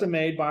custom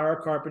made by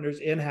our carpenters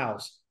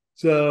in-house.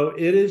 So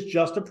it is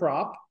just a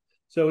prop.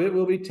 So it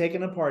will be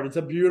taken apart. It's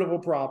a beautiful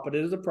prop, but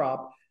it is a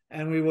prop.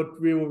 And we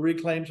will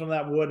reclaim some of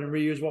that wood and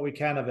reuse what we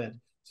can of it.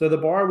 So the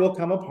bar will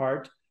come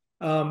apart.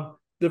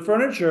 The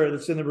furniture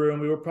that's in the room,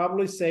 we will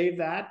probably save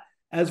that,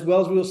 as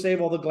well as we will save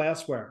all the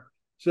glassware.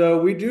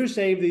 So we do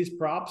save these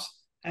props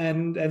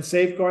and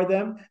safeguard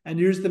them and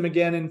use them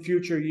again in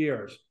future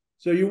years.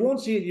 So you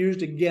won't see it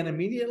used again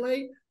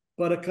immediately,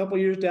 but a couple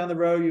years down the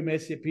road, you may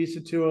see a piece or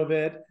two of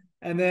it.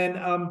 And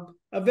then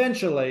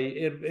eventually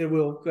it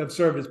will have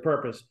served its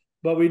purpose.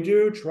 but we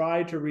do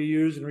try to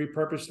reuse and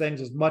repurpose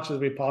things as much as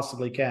we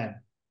possibly can.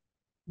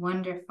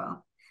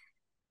 Wonderful.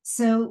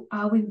 So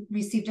we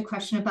received a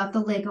question about the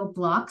Lego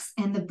blocks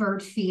and the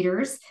bird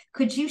feeders.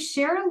 Could you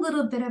share a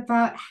little bit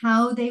about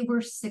how they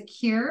were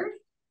secured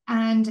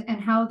and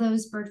how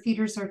those bird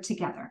feeders are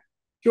together?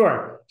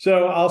 Sure.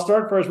 So I'll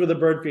start first with the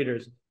bird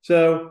feeders.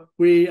 So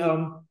we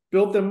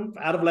built them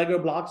out of Lego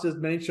blocks, as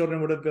many children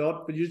would have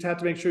built, but you just have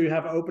to make sure you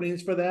have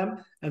openings for them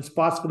and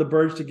spots for the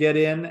birds to get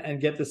in and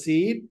get the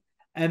seed.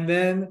 And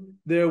then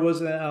there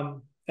was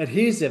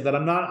adhesive that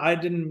I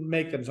didn't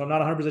make them, so I'm not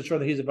 100% sure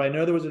the adhesive, but I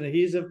know there was an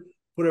adhesive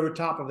put over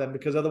top of them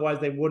because otherwise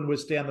they wouldn't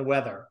withstand the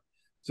weather.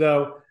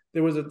 So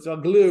there was a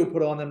glue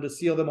put on them to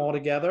seal them all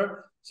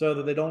together so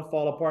that they don't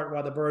fall apart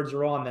while the birds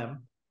are on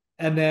them.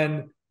 And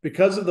then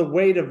because of the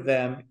weight of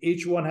them,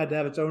 each one had to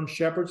have its own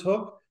shepherd's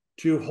hook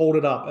to hold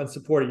it up and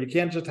support it. You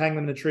can't just hang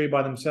them in the tree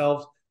by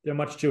themselves. They're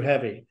much too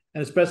heavy,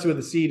 and especially with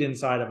the seed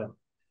inside of them.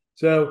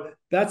 So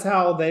that's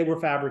how they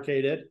were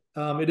fabricated.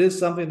 It is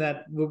something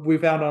that we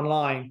found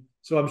online,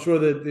 so I'm sure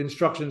that the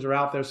instructions are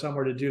out there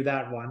somewhere to do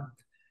that one.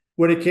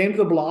 When it came to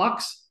the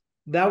blocks,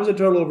 that was a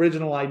total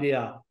original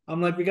idea.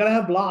 I'm like, we got to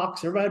have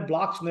blocks. Everybody had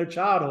blocks in their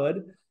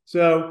childhood.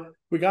 So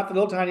we got the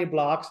little tiny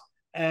blocks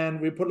and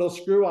we put little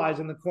screw eyes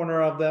in the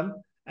corner of them.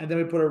 And then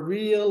we put a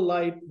real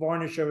light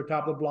varnish over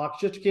top of the blocks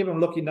just to keep them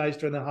looking nice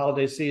during the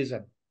holiday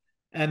season.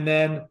 And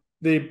then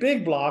the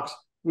big blocks,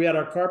 we had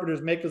our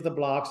carpenters make us the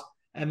blocks.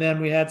 And then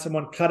we had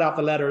someone cut out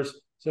the letters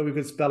so we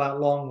could spell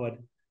out Longwood.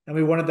 And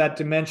we wanted that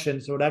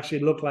dimension so it actually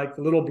looked like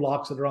the little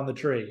blocks that are on the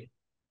tree.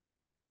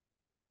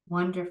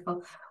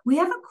 Wonderful. We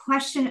have a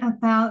question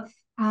about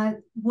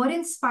what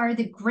inspired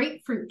the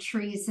grapefruit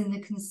trees in the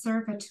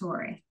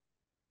conservatory.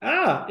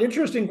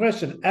 Interesting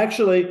question.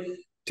 Actually,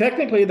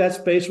 technically, that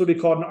space would be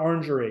called an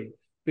orangery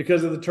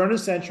because at the turn of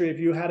the century, if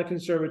you had a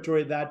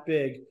conservatory that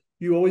big,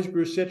 you always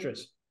grew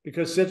citrus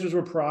because citrus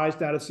were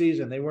prized out of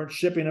season. They weren't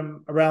shipping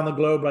them around the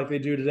globe like they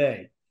do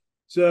today.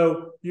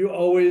 So you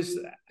always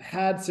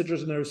had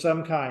citrus in there of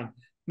some kind.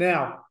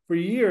 Now, for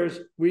years,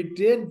 we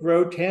did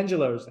grow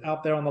tangelos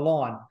out there on the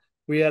lawn.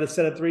 We had a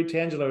set of 3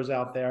 tangelos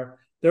out there.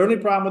 The only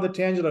problem with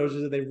the tangelos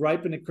is that they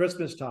ripen at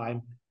Christmas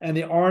time, and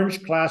the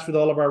orange clashed with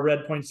all of our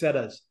red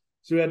poinsettias.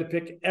 So we had to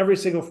pick every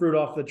single fruit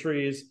off the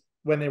trees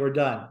when they were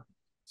done.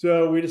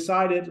 So we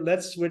decided,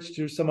 let's switch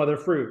to some other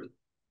fruit.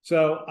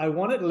 So I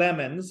wanted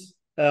lemons.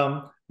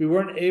 We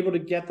weren't able to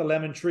get the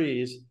lemon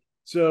trees,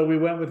 so we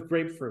went with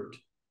grapefruit.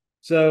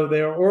 So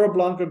they are Oro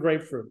Blanco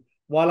grapefruit.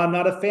 While I'm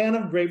not a fan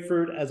of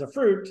grapefruit as a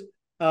fruit,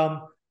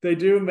 they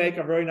do make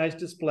a very nice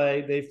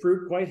display. They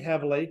fruit quite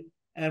heavily,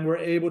 and we're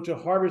able to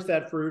harvest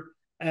that fruit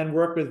and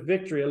work with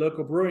Victory, a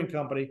local brewing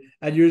company,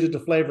 and use it to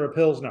flavor a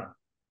Pilsner.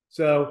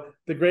 So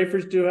the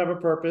grapefruits do have a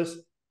purpose,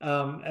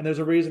 and there's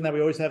a reason that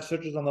we always have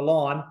citrus on the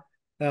lawn,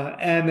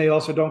 and they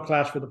also don't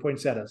clash with the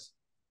poinsettias.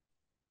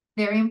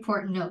 Very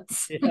important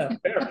notes. Yeah,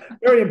 very,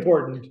 very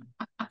important.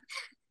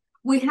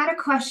 We had a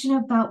question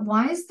about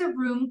why is the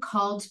room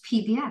called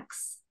PBX?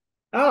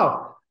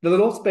 Oh, the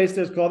little space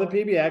there is called the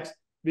PBX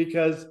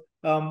because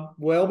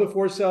well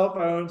before cell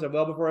phones and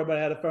well before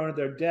everybody had a phone at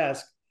their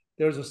desk,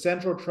 there was a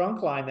central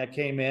trunk line that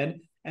came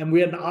in, and we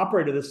had an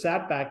operator that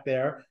sat back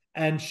there,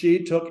 and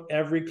she took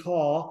every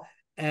call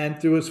and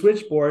through a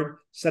switchboard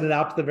sent it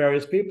out to the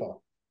various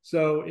people.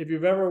 So if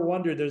you've ever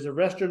wondered, there's a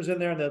restrooms in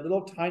there and that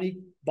little tiny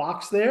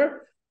box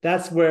there.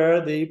 That's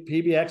where the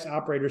PBX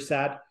operator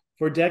sat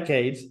for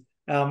decades,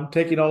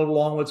 taking all of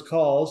Longwood's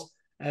calls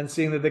and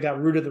seeing that they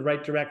got routed the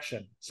right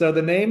direction. So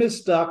the name is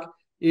stuck,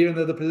 even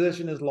though the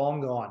position is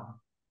long gone.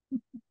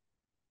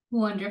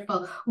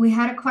 Wonderful. We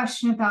had a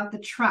question about the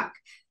truck.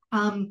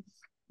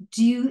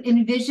 Do you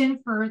envision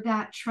for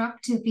that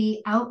truck to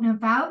be out and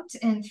about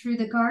and through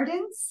the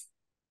gardens?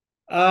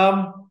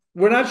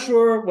 We're not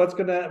sure what's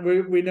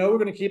we know we're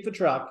gonna keep the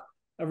truck.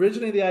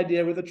 Originally, the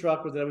idea with the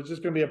truck was that it was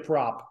just gonna be a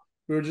prop.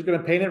 We were just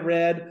gonna paint it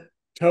red,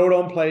 tow it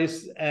on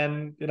place,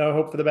 and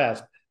hope for the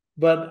best.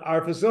 But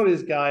our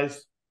facilities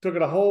guys took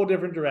it a whole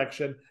different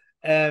direction,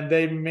 and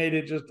they made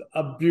it just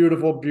a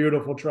beautiful,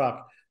 beautiful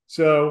truck.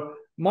 So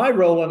my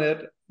role in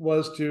it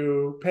was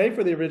to pay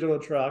for the original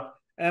truck,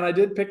 and I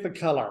did pick the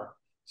color.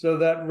 So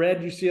that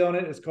red you see on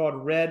it is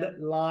called red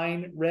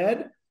line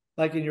red,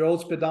 like in your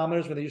old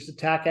speedometers when they used to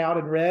tack out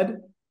in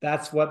red.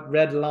 That's what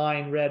red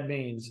line red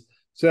means.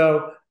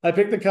 So I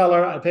picked the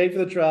color, I paid for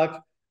the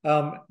truck,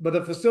 but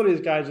the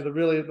facilities guys are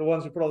the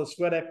ones who put all the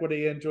sweat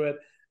equity into it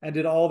and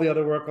did all the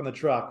other work on the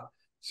truck.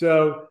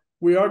 So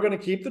we are going to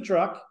keep the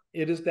truck.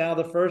 It is now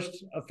the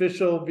first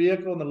official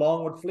vehicle in the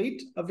Longwood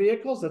fleet of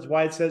vehicles. That's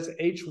why it says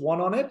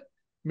H1 on it,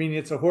 meaning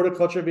it's a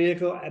horticulture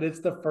vehicle, and it's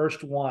the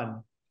first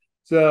one.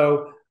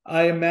 So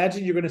I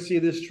imagine you're going to see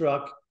this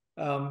truck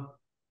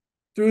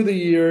through the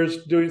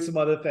years doing some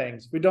other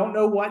things. We don't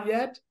know what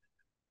yet,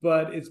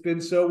 but it's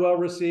been so well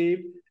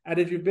received. And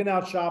if you've been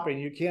out shopping,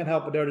 you can't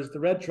help but notice the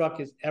red truck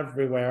is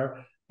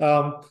everywhere.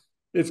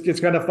 It's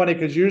kind of funny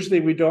because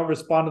usually we don't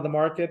respond to the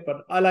market,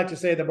 but I like to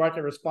say the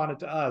market responded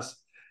to us.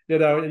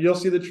 You'll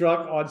see the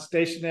truck on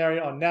stationery,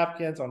 on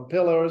napkins, on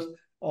pillows,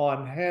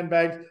 on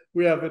handbags.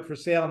 We have it for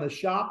sale in the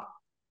shop.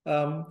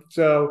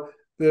 So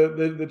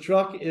the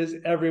truck is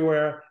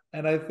everywhere,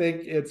 and I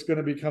think it's going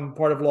to become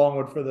part of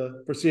Longwood for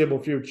the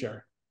foreseeable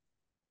future.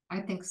 I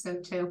think so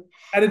too.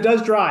 And it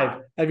does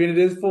drive. I mean, it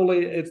is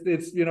fully,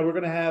 it's we're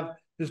going to have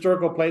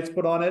historical plates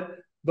put on it,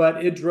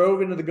 but it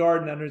drove into the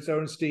garden under its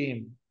own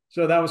steam.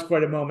 So that was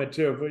quite a moment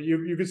too. But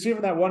you can see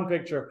from that one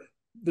picture,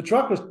 the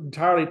truck was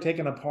entirely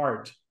taken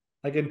apart,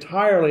 like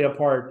entirely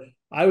apart.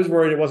 I was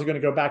worried it wasn't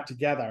going to go back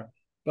together,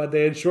 but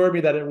they assured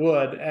me that it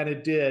would, and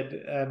it did.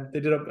 And they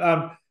did.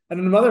 And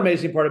another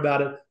amazing part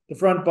about it, the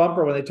front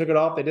bumper, when they took it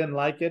off, they didn't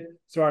like it.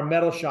 So our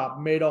metal shop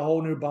made a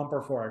whole new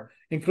bumper for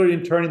it,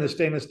 including turning the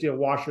stainless steel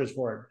washers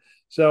for it.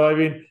 So, I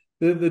mean,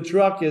 the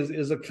truck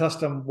is a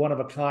custom one of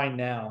a kind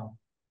now.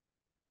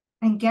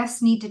 And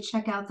guests need to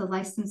check out the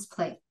license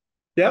plate.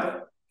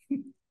 Yep.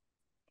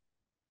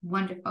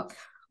 Wonderful.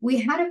 We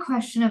had a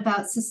question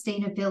about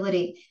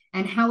sustainability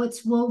and how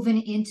it's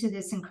woven into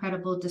this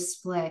incredible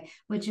display.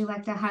 Would you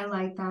like to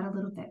highlight that a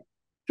little bit?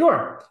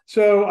 Sure.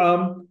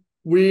 So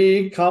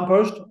we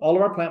compost all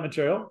of our plant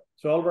material.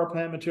 So all of our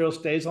plant material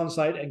stays on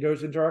site and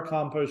goes into our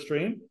compost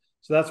stream.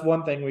 So that's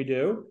one thing we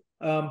do.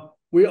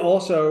 We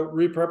also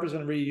repurpose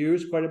and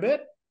reuse quite a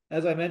bit.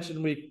 As I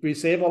mentioned, we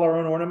save all our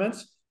own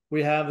ornaments.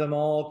 We have them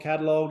all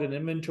cataloged and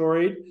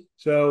inventoried,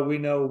 so we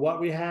know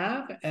what we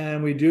have,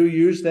 and we do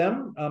use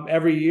them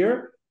every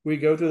year. We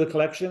go through the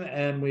collection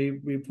and we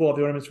pull up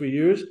the ornaments we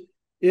use.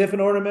 If an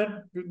ornament,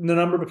 the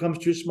number becomes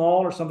too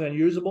small or something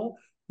unusable,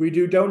 we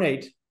do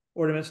donate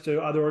ornaments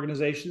to other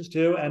organizations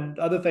too, and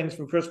other things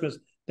from Christmas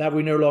that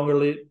we no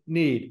longer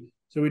need.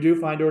 So we do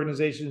find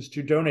organizations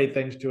to donate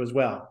things to as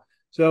well.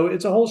 So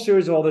it's a whole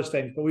series of all those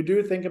things, but we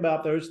do think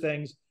about those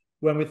things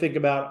when we think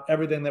about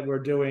everything that we're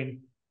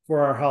doing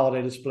for our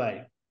holiday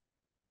display.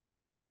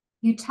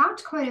 You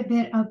talked quite a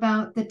bit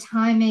about the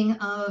timing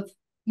of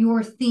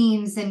your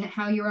themes and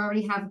how you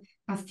already have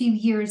a few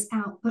years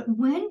out, but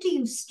when do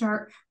you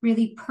start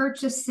really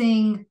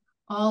purchasing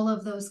all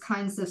of those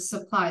kinds of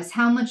supplies?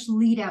 How much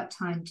lead out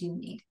time do you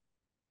need?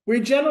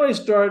 We generally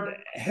start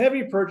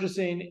heavy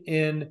purchasing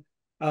in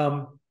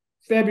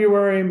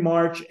February,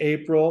 March,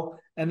 April.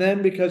 And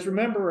then, because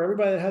remember,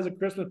 everybody that has a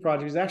Christmas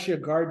project is actually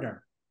a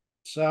gardener.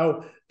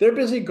 So they're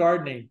busy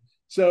gardening.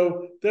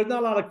 So there's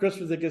not a lot of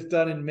Christmas that gets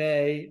done in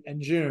May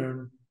and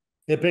June.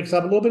 It picks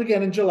up a little bit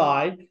again in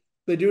July.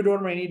 They do it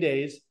on rainy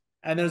days.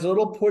 And there's a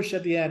little push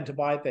at the end to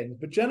buy things.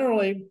 But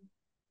generally,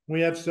 we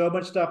have so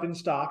much stuff in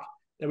stock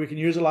that we can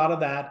use a lot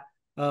of that.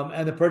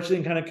 And the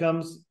purchasing kind of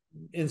comes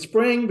in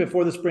spring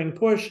before the spring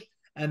push,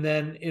 and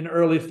then in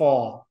early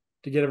fall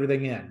to get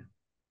everything in.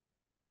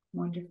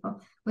 Wonderful.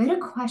 We had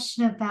a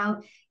question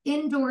about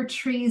indoor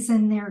trees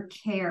and their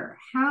care.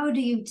 How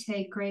do you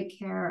take great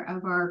care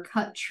of our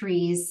cut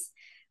trees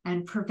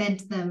and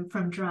prevent them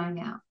from drying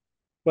out?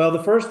 Well,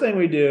 the first thing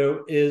we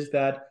do is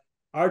that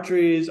our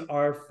trees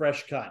are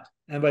fresh cut.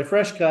 And by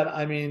fresh cut,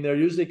 I mean they're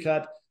usually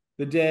cut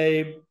the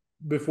day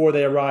before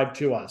they arrive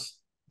to us.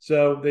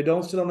 So they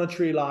don't sit on the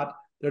tree lot.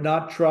 They're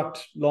not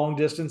trucked long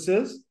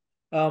distances.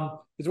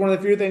 It's one of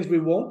the few things we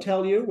won't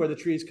tell you where the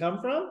trees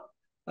come from.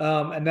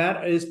 And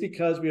that is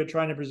because we are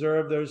trying to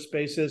preserve those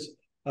spaces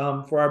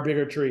for our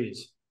bigger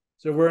trees.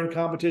 So we're in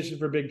competition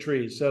for big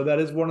trees. So that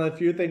is one of the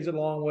few things at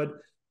Longwood.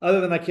 Other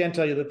than I can't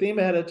tell you the theme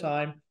ahead of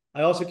time,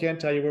 I also can't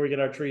tell you where we get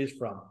our trees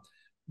from.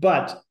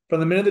 But from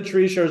the minute the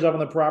tree shows up on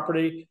the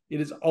property,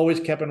 it is always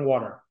kept in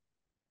water.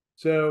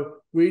 So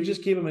we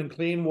just keep them in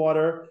clean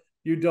water.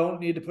 You don't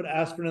need to put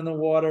aspirin in the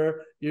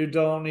water. You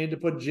don't need to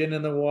put gin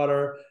in the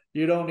water.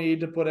 You don't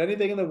need to put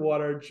anything in the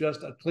water,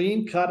 just a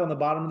clean cut on the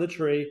bottom of the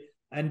tree,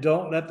 and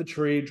don't let the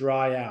tree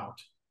dry out.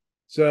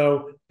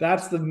 So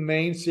that's the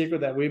main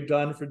secret that we've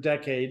done for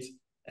decades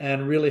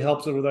and really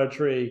helps us with our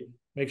tree.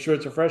 Make sure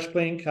it's a fresh,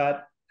 clean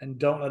cut and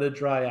don't let it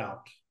dry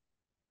out.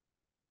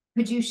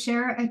 Could you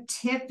share a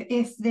tip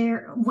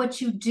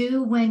what you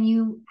do when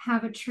you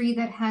have a tree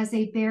that has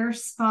a bare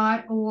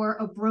spot or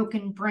a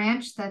broken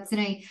branch that's in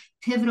a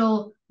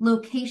pivotal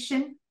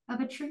location of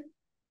a tree?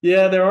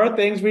 Yeah, there are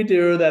things we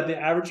do that the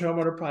average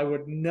homeowner probably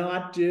would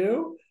not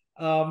do.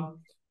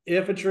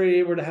 If a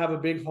tree were to have a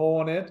big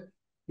hole in it,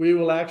 we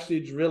will actually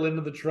drill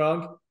into the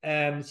trunk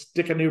and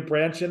stick a new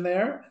branch in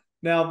there.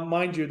 Now,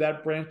 mind you,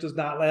 that branch does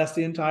not last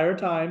the entire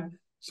time.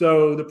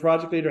 So the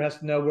project leader has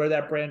to know where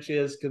that branch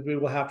is because we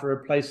will have to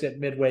replace it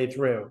midway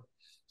through.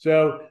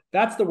 So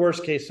that's the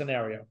worst case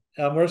scenario.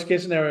 Worst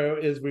case scenario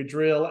is we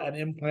drill and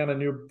implant a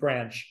new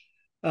branch.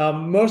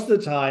 Most of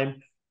the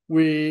time,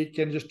 we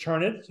can just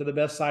turn it so the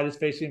best side is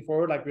facing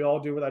forward like we all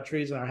do with our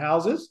trees in our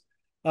houses.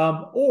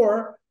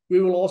 Or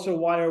we will also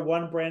wire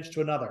one branch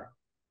to another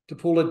to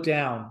pull it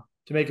down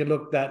to make it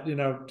look that,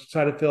 to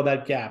try to fill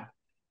that gap.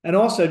 And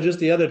also just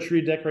the other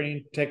tree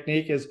decorating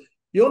technique is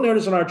you'll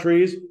notice on our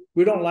trees,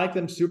 we don't like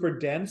them super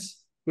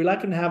dense. We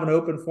like them to have an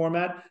open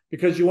format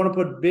because you want to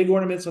put big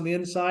ornaments on the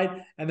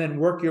inside and then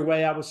work your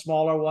way out with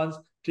smaller ones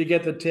to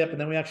get the tip. And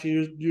then we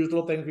actually use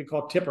little things we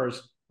call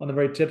tippers on the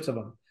very tips of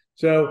them.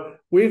 So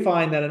we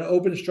find that an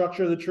open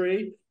structure of the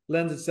tree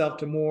lends itself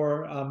to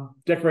more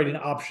decorating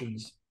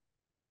options.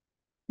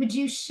 Could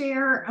you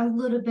share a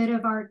little bit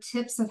of our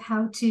tips of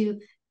how to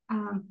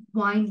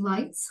wind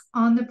lights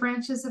on the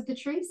branches of the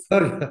trees?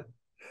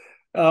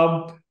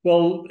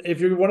 Well,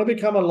 if you want to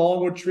become a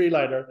Longwood tree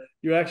lighter,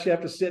 you actually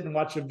have to sit and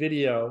watch a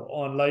video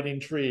on lighting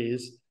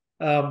trees.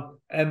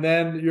 And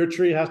then your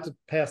tree has to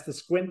pass the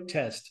squint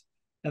test.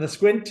 And the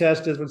squint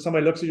test is when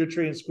somebody looks at your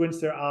tree and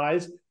squints their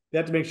eyes, they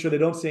have to make sure they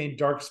don't see any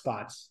dark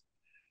spots.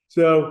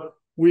 So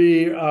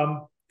we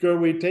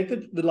take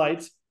the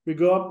lights, we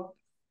go up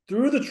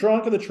through the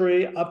trunk of the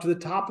tree up to the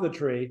top of the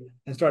tree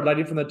and start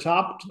lighting from the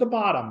top to the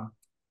bottom.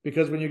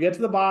 Because when you get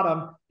to the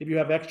bottom, if you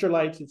have extra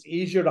lights, it's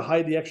easier to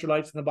hide the extra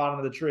lights in the bottom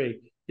of the tree.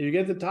 If you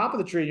get to the top of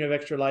the tree and you have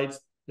extra lights,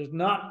 there's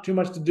not too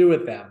much to do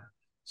with them.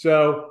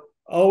 So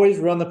always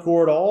run the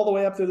cord all the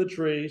way up through the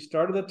tree,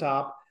 start at the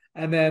top,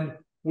 and then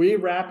we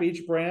wrap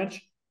each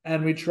branch,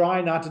 and we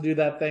try not to do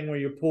that thing where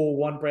you pull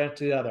one branch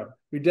to the other.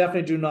 We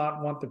definitely do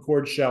not want the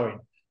cord showing.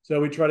 So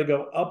we try to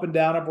go up and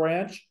down a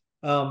branch.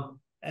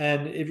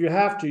 And if you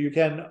have to, you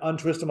can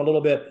untwist them a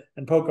little bit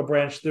and poke a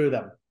branch through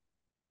them.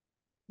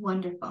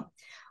 Wonderful.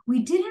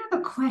 We did have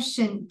a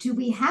question. Do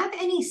we have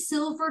any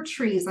silver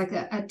trees, like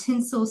a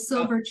tinsel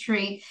silver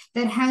tree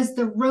that has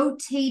the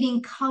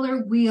rotating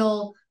color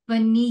wheel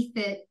beneath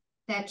it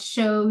that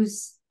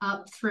shows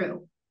up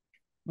through?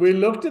 We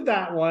looked at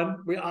that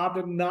one. We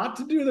opted not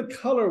to do the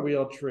color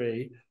wheel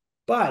tree,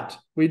 but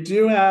we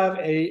do have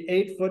a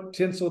 8-foot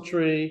tinsel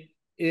tree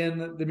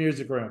in the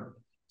music room.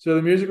 So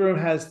the music room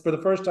has, for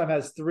the first time,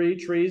 has 3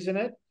 trees in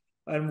it.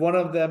 And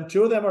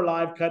two of them are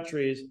live cut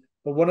trees,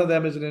 but one of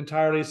them is an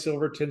entirely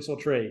silver tinsel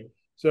tree.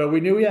 So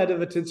we knew we had to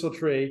have a tinsel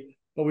tree,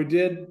 but we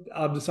did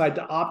decide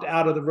to opt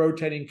out of the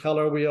rotating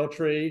color wheel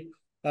tree.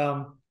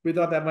 We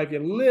thought that might be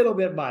a little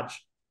bit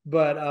much,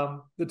 but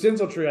the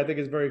tinsel tree I think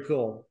is very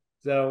cool.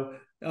 So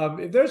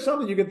if there's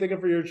something you can think of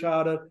for your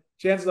childhood,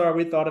 chances are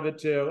we thought of it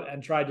too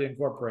and tried to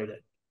incorporate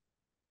it.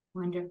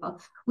 Wonderful.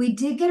 We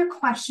did get a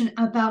question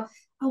about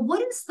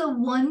what is the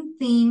one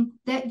theme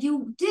that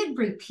you did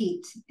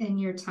repeat in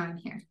your time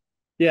here?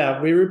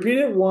 Yeah, we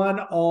repeated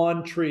one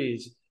on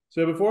trees.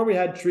 So before we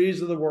had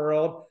Trees of the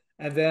World,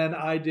 and then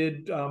I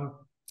did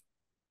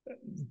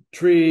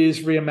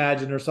Trees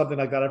Reimagined or something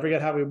like that. I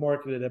forget how we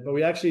marketed it, but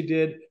we actually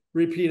did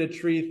repeat a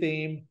tree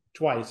theme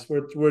twice,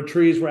 where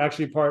trees were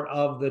actually part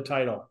of the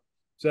title.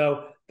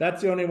 So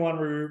that's the only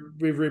one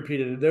we've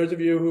repeated. And those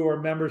of you who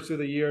are members through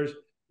the years,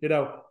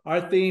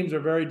 our themes are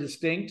very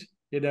distinct.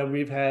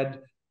 We've had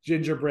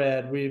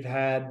gingerbread, we've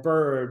had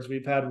birds,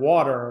 we've had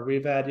water,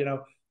 we've had,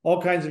 all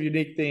kinds of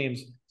unique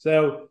themes.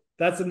 So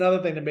that's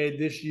another thing that made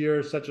this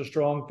year such a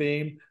strong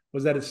theme,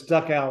 was that it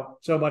stuck out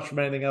so much from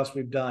anything else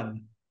we've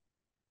done.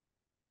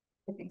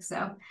 I think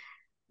so.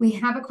 We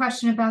have a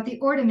question about the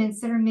ornaments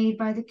that are made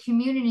by the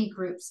community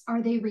groups.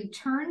 Are they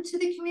returned to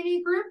the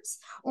community groups,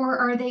 or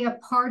are they a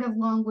part of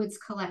Longwood's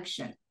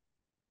collection?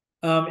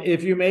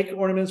 If you make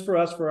ornaments for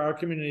us for our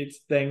community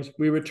things,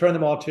 we return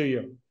them all to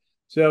you.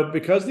 So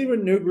because these were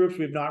new groups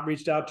we've not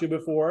reached out to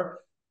before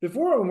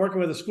when working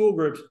with the school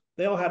groups,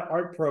 they all had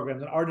art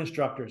programs and art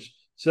instructors.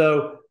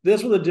 So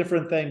this was a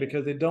different thing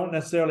because they don't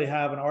necessarily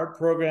have an art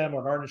program or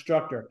an art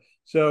instructor.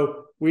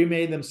 So we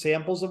made them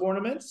samples of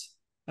ornaments,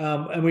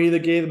 and we either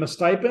gave them a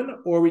stipend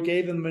or we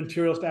gave them the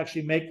materials to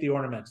actually make the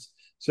ornaments.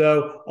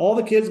 So all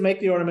the kids make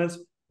the ornaments.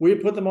 We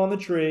put them on the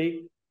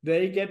tree.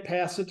 They get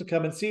passes to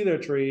come and see their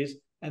trees.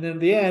 And then at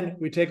the end,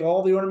 we take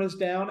all the ornaments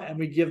down and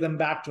we give them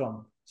back to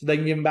them. So they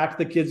can give them back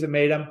to the kids that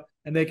made them,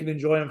 and they can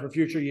enjoy them for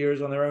future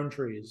years on their own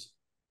trees.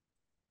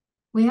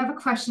 We have a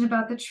question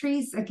about the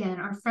trees again,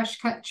 our fresh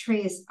cut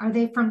trees. Are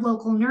they from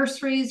local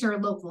nurseries or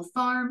local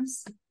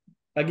farms?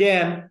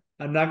 Again,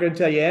 I'm not going to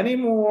tell you any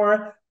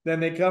more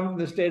than they come from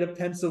the state of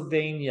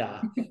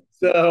Pennsylvania.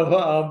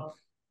 So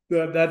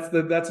that's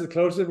the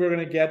closest we're going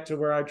to get to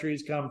where our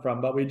trees come from.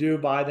 But we do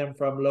buy them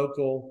from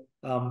local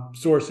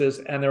sources,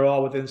 and they're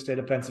all within the state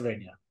of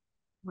Pennsylvania.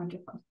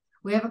 Wonderful.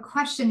 We have a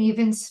question. You've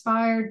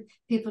inspired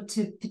people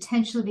to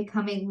potentially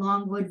become a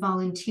Longwood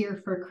volunteer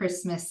for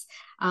Christmas.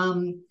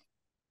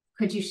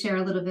 Could you share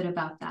a little bit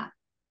about that?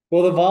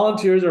 Well, the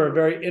volunteers are a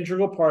very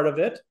integral part of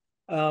it.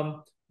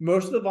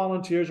 Most of the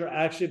volunteers are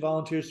actually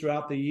volunteers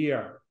throughout the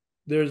year.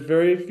 There's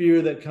very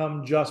few that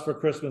come just for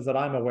Christmas that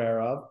I'm aware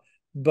of,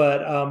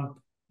 but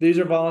these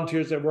are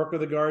volunteers that work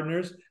with the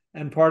gardeners,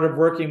 and part of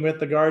working with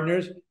the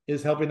gardeners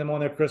is helping them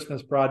on their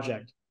Christmas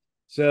project.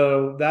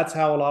 So that's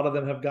how a lot of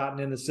them have gotten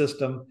in the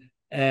system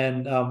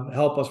and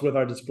help us with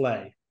our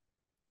display.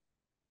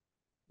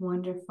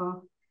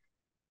 Wonderful.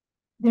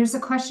 There's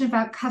a question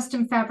about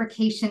custom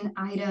fabrication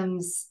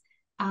items.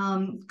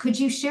 Could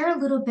you share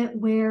a little bit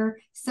where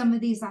some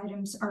of these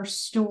items are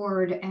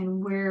stored,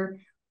 and where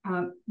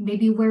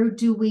where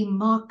do we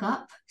mock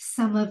up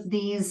some of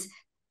these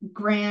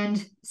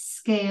grand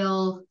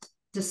scale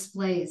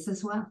displays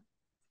as well?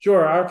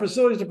 Sure. Our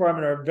facilities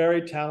department are a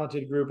very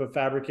talented group of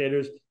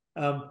fabricators.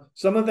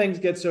 Some of the things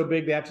get so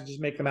big they have to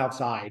just make them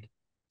outside.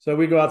 So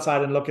we go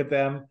outside and look at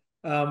them.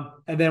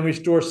 And then we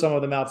store some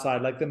of them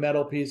outside, like the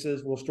metal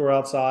pieces we'll store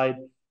outside.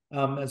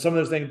 And some of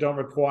those things don't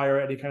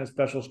require any kind of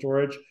special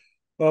storage.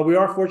 But we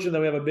are fortunate that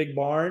we have a big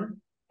barn,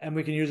 and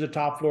we can use the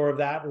top floor of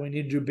that when we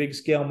need to do big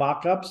scale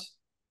mock-ups.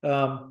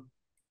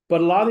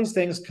 But a lot of these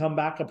things come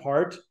back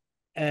apart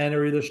and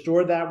are either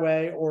stored that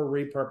way or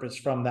repurposed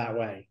from that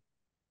way.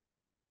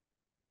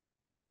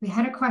 We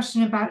had a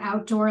question about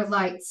outdoor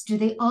lights. Do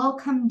they all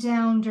come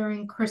down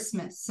during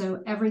Christmas?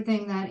 So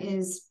everything that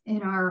is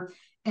in our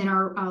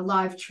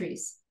live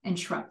trees and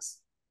shrubs.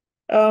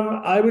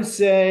 I would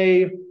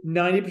say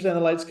 90% of the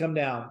lights come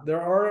down.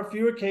 There are a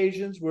few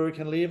occasions where we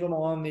can leave them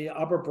on the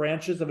upper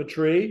branches of a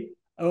tree,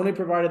 only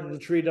provided that the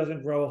tree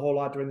doesn't grow a whole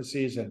lot during the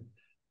season.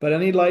 But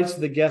any lights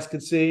the guests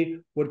could see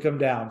would come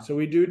down. So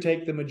we do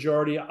take the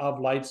majority of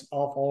lights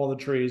off all of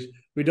the trees.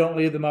 We don't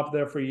leave them up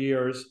there for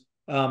years.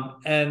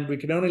 And we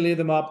can only leave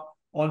them up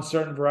on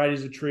certain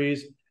varieties of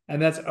trees.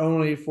 And that's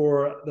only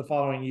for the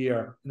following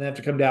year. And they have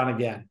to come down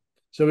again.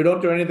 So we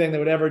don't do anything that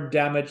would ever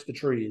damage the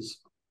trees.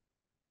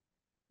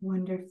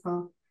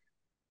 Wonderful.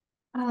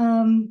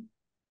 Have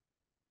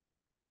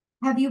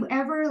you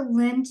ever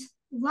lent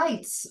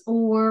lights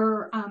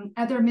or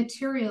other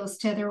materials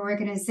to other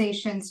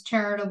organizations,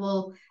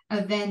 charitable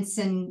events,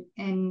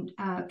 and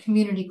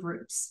community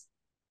groups?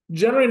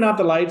 Generally not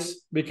the lights,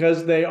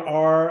 because they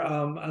are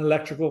an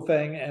electrical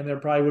thing, and there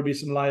probably would be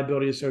some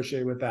liability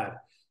associated with that.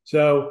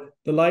 So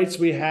the lights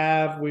we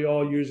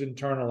all use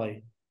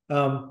internally.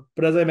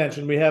 But as I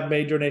mentioned, we have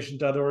made donations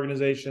to other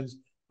organizations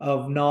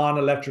of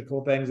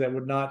non-electrical things that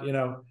would not,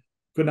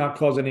 could not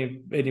cause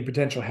any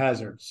potential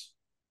hazards.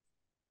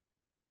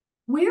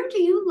 Where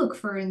do you look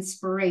for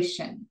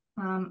inspiration?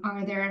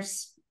 Are there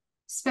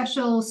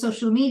special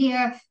social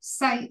media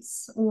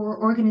sites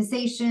or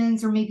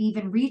organizations, or maybe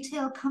even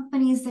retail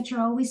companies that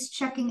you're always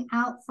checking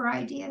out for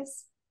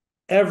ideas?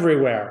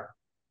 Everywhere.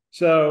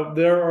 So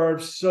there are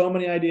so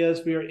many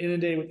ideas. We are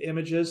inundated with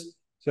images.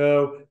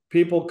 So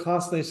people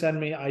constantly send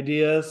me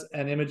ideas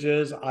and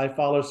images. I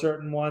follow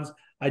certain ones.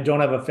 I don't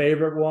have a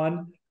favorite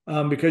one,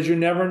 because you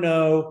never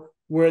know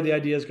where the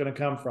idea is going to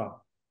come from.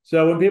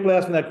 So when people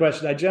ask me that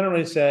question, I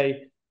generally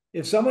say,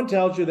 if someone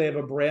tells you they have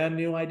a brand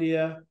new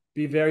idea,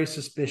 be very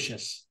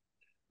suspicious.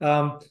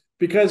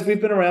 Because we've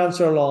been around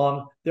so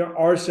long, there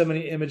are so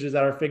many images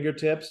at our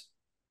fingertips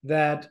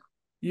that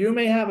you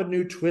may have a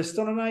new twist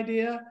on an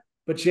idea,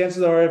 but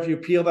chances are if you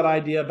peel that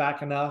idea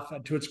back enough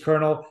to its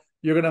kernel,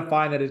 you're going to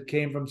find that it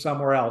came from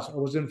somewhere else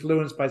or was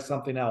influenced by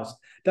something else.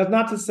 That's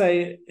not to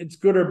say it's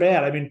good or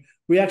bad. I mean,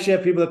 we actually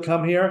have people that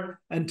come here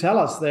and tell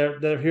us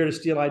they're here to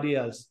steal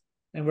ideas.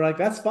 And we're like,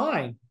 that's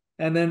fine.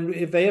 And then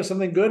if they have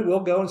something good,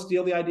 we'll go and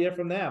steal the idea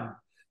from them.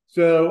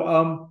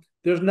 So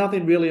there's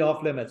nothing really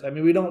off limits. I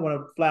mean, we don't want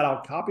to flat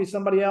out copy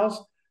somebody else,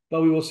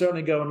 but we will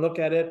certainly go and look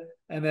at it.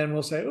 And then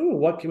we'll say, oh,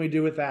 what can we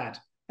do with that?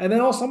 And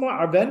then also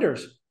our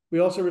vendors, we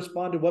also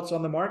respond to what's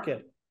on the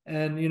market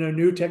and,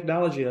 new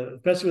technology,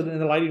 especially within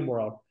the lighting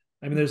world.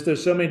 I mean,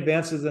 there's so many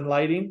advances in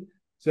lighting.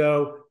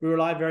 So we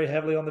rely very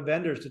heavily on the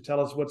vendors to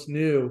tell us what's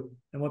new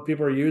and what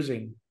people are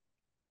using.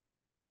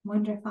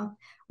 Wonderful.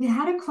 We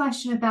had a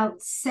question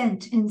about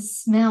scent and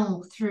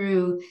smell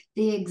through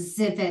the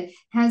exhibit.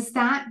 Has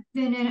that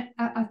been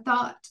a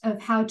thought of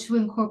how to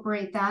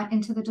incorporate that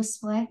into the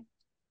display?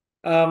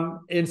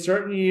 In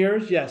certain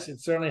years, yes,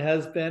 it certainly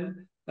has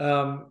been.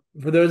 For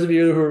those of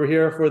you who were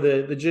here for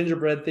the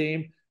gingerbread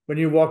theme, when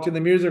you walked in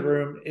the music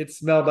room, it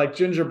smelled like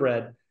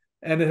gingerbread.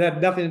 And it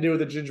had nothing to do with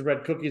the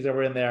gingerbread cookies that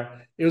were in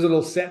there. It was a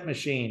little scent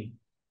machine.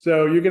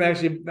 So you can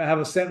actually have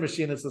a scent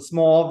machine that's a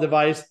small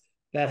device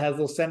that has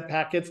little scent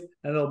packets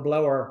and a little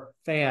blower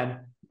fan,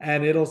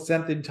 and it'll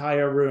scent the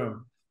entire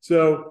room.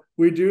 So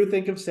we do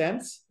think of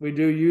scents. We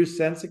do use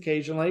scents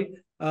occasionally.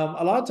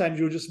 A lot of times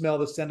you'll just smell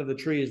the scent of the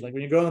trees. Like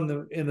when you go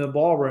in the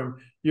ballroom,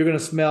 you're going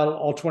to smell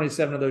all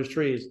 27 of those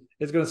trees.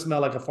 It's going to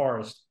smell like a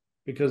forest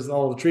because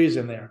all the trees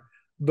in there.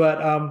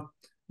 But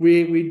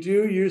we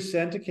do use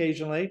scent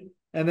occasionally.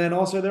 And then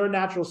also there are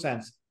natural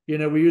scents. We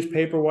use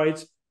paper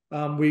whites.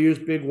 We use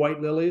big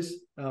white lilies,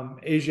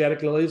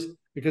 Asiatic lilies,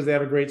 because they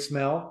have a great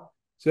smell.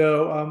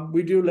 So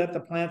we do let the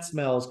plant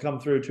smells come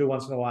through too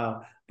once in a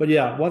while. But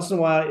yeah, once in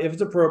a while, if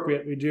it's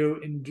appropriate, we do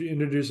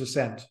introduce a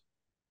scent.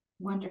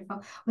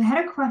 Wonderful. We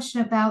had a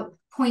question about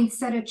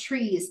poinsettia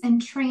trees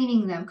and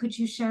training them. Could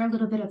you share a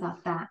little bit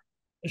about that?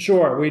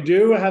 Sure. We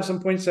do have some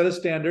poinsettia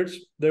standards,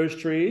 those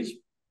trees.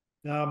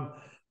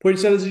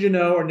 Poinsettias, as you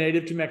know, are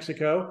native to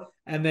Mexico,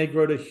 and they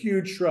grow to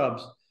huge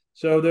shrubs.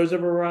 So there's a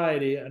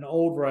variety, an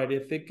old variety.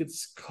 I think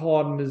it's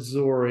called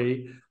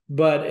Missouri,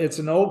 but it's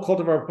an old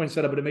cultivar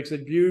poinsettia, but it makes a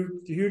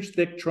huge,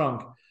 thick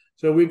trunk.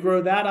 So we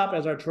grow that up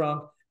as our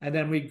trunk, and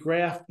then we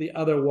graft the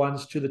other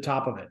ones to the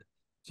top of it.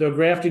 So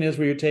grafting is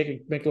where you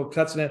make little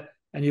cuts in it,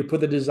 and you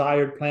put the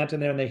desired plant in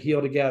there, and they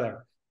heal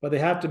together. But they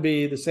have to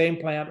be the same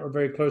plant or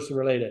very closely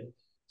related.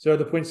 So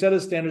the poinsettia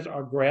standards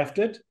are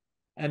grafted,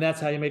 and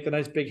that's how you make the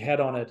nice big head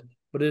on it.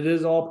 But it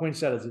is all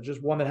poinsettias. It's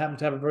just one that happens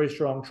to have a very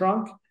strong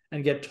trunk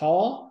and get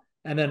tall,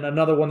 and then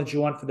another one that you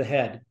want for the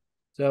head.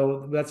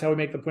 So that's how we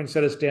make the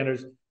poinsettia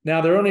standards. Now,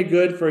 they're only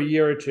good for a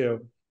year or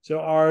two. So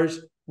ours,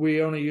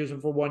 we only use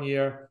them for 1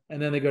 year, and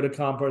then they go to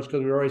compost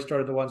because we already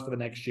started the ones for the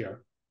next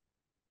year.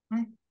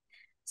 Okay.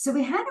 So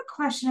we had a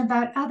question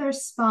about other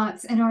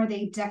spots and are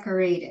they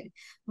decorated,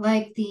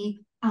 like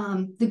the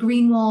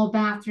green wall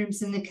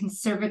bathrooms in the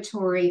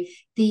conservatory,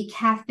 the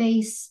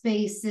cafe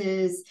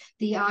spaces,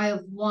 the Eye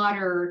of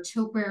Water,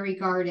 Topiary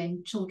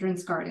Garden,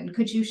 Children's Garden.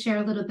 Could you share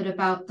a little bit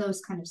about those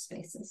kind of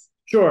spaces?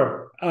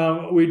 Sure.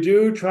 We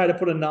do try to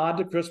put a nod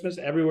to Christmas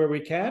everywhere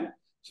we can.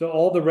 So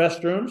all the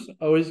restrooms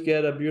always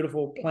get a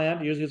beautiful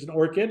plant, usually it's an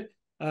orchid,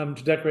 to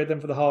decorate them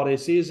for the holiday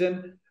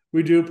season.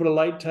 We do put a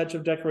light touch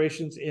of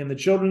decorations in the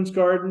children's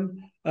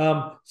garden.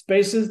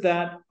 Spaces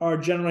that are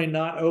generally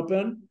not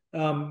open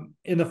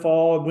in the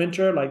fall and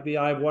winter, like the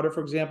Eye of Water,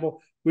 for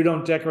example, we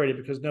don't decorate it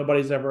because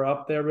nobody's ever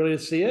up there really to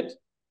see it.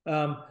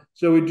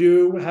 So we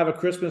do have a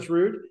Christmas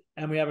route,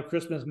 and we have a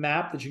Christmas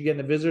map that you get in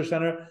the visitor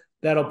center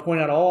that'll point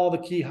out all the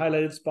key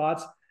highlighted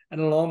spots. And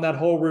along that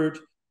whole route,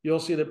 you'll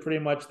see that pretty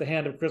much the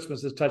hand of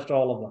Christmas has touched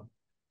all of them.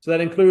 So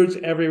that includes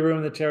every room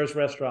in the Terrace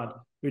restaurant.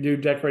 We do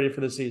decorate it for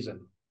the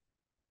season.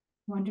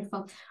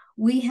 Wonderful.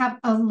 We have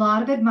a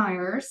lot of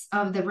admirers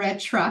of the red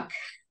truck.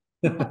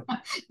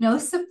 No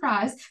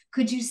surprise.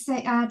 Could you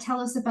say tell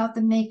us about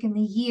the make and the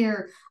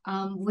year?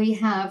 We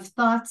have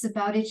thoughts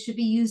about it should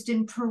be used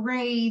in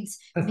parades,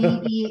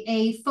 maybe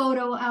a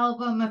photo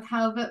album of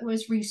how it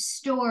was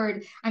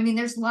restored. I mean,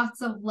 there's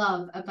lots of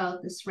love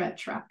about this red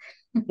truck.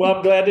 Well,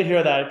 I'm glad to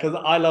hear that because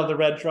I love the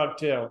red truck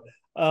too.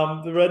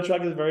 The red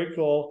truck is very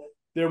cool.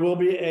 There will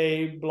be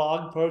a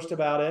blog post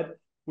about it.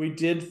 We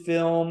did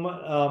film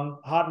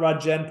Hot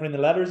Rod Jen putting the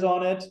letters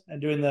on it and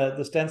doing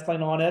the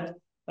stenciling on it.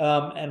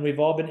 And we've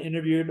all been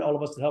interviewed, all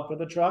of us to help with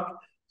the truck.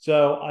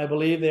 So I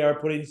believe they are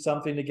putting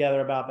something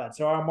together about that.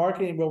 So our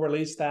marketing will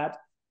release that.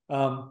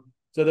 So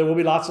there will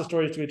be lots of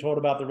stories to be told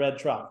about the red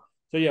truck.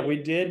 So yeah, we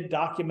did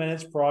document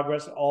its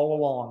progress all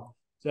along.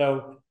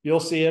 So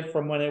you'll see it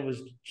from when it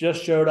was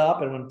just showed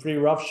up and in pretty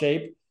rough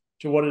shape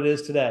to what it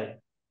is today.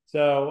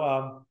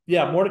 So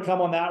yeah, more to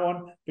come on that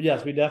one. But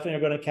yes, we definitely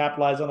are going to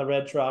capitalize on the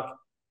red truck.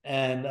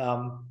 And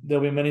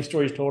there'll be many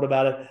stories told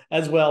about it,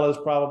 as well as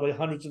probably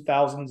hundreds of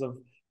thousands of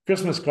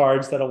Christmas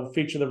cards that'll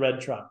feature the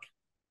red truck.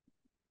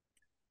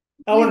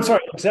 Oh, I'm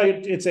sorry. I'll tell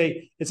you, it's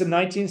a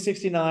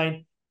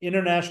 1969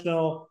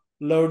 International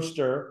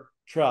Loadster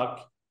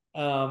truck.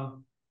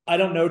 I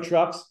don't know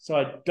trucks, so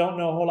I don't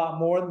know a whole lot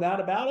more than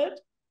that about it.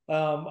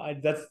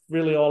 That's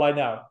really all I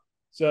know.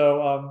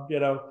 So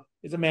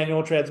it's a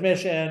manual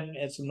transmission.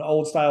 It's an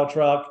old style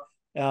truck.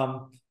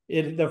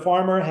 The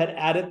farmer had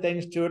added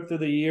things to it through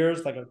the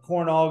years, like a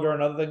corn auger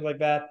and other things like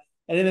that.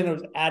 Anything that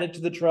was added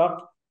to the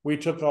truck, we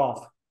took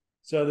off.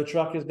 So the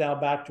truck is now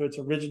back to its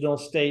original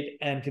state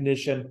and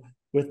condition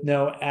with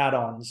no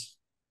add-ons.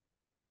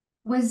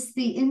 Was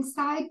the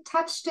inside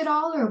touched at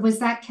all, or was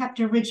that kept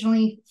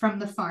originally from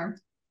the farm?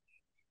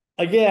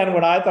 Again,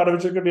 when I thought it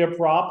was just going to be a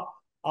prop,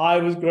 I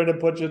was going to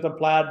put just a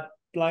plaid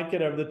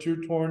blanket over the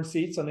two torn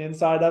seats on the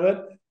inside of it.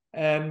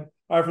 And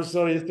our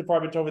facilities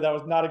department told me that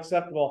was not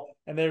acceptable,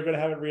 and they were going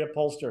to have it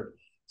reupholstered.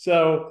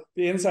 So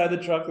the inside of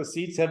the truck, the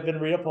seats have been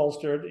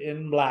reupholstered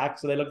in black,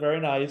 so they look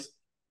very nice.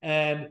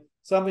 And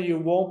something you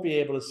won't be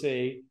able to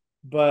see,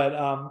 but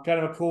kind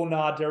of a cool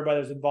nod to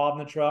everybody that's involved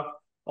in the truck.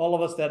 All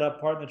of us that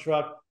have part in the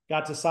truck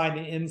got to sign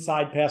the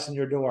inside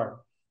passenger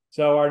door.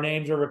 So our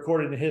names are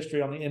recorded in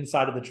history on the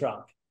inside of the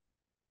truck.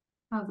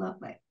 How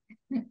lovely.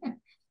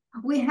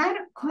 We had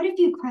quite a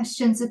few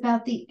questions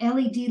about the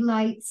LED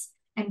lights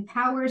and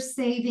power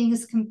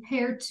savings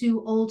compared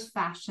to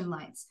old-fashioned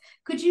lights.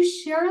 Could you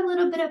share a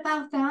little bit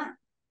about that?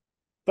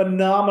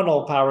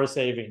 Phenomenal power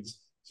savings.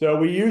 So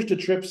we used to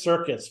trip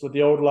circuits with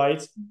the old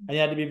lights, and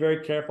you had to be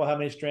very careful how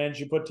many strands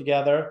you put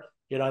together.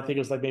 I think it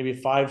was like maybe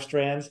 5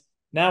 strands.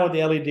 Now with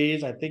the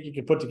LEDs, I think you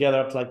can put together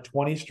up to like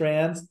 20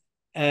 strands,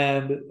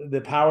 and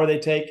the power they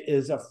take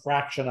is a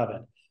fraction of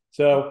it.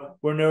 So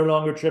we're no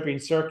longer tripping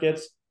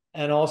circuits.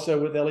 And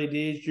also with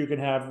LEDs, you can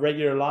have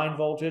regular line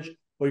voltage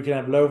or you can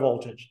have low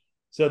voltage.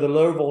 So the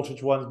low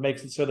voltage ones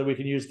makes it so that we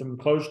can use them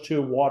close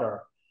to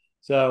water.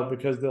 So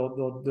because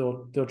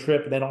they'll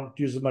trip and they don't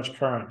use as much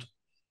current.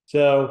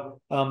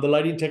 So the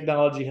lighting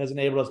technology has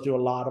enabled us to do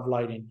a lot of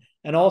lighting.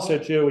 And also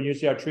too, when you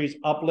see our trees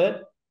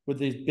uplit with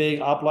these big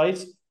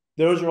uplights,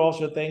 those are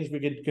also things we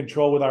can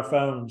control with our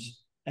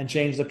phones and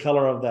change the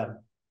color of them.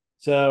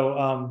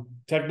 So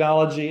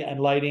technology and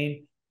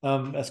lighting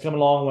has come a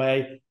long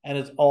way, and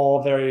it's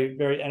all very,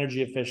 very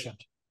energy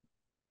efficient.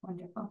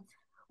 Wonderful.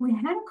 We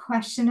had a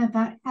question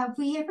about, have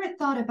we ever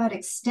thought about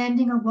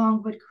extending a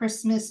Longwood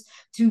Christmas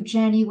through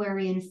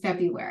January and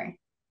February?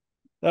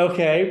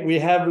 Okay, we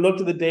have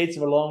looked at the dates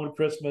of a Longwood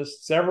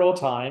Christmas several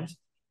times,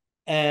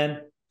 and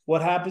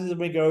what happens if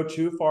we go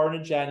too far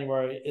into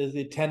January is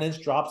the attendance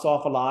drops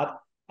off a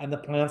lot and the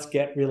plants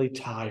get really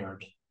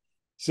tired.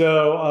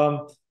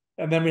 So,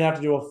 and then we have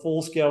to do a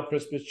full-scale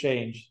Christmas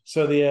change.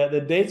 So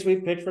the dates we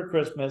picked for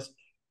Christmas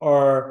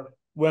are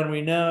when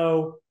we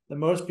know the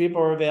most people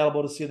are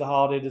available to see the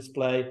holiday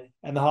display,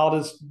 and the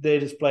holiday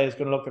display is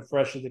going to look as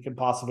fresh as it can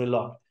possibly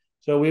look.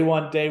 So we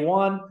want day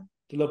one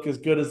to look as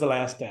good as the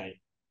last day.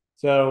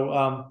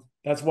 So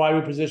that's why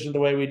we positioned the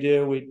way we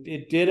do.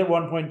 It did at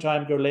one point in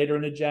time go later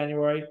into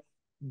January,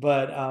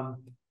 but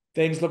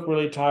things look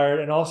really tired.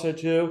 And also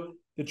too,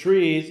 the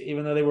trees,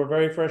 even though they were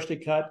very freshly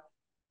cut,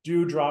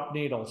 do drop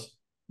needles.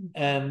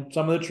 And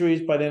some of the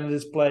trees by the end of the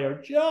display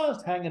are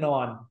just hanging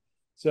on.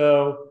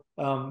 So,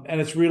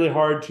 and it's really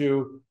hard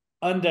to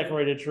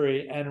undecorate a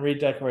tree and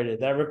redecorate it.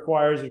 That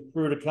requires a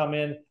crew to come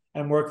in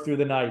and work through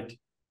the night.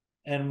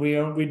 And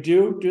we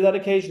do that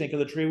occasionally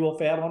because the tree will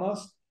fail on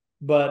us,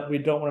 but we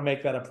don't want to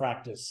make that a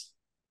practice.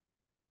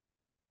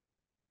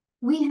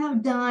 We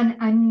have done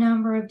a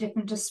number of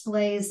different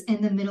displays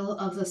in the middle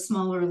of the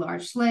smaller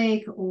large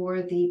lake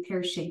or the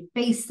pear-shaped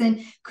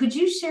basin. Could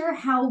you share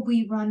how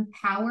we run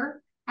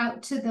power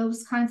out to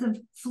those kinds of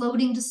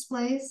floating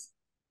displays?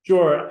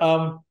 Sure.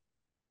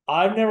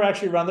 I've never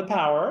actually run the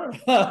power.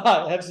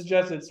 I have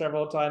suggested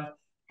several times,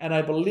 and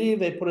I believe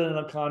they put it in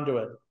a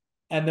conduit.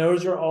 And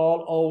those are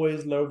all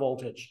always low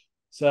voltage.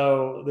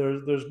 So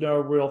there's no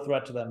real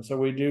threat to them. So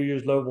we do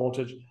use low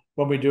voltage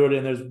when we do it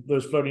in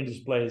those floating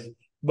displays.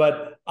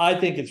 But I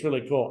think it's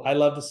really cool. I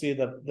love to see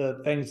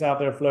the things out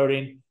there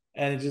floating,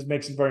 and it just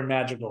makes it very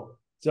magical.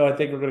 So I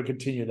think we're going to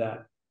continue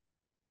that.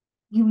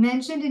 You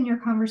mentioned in your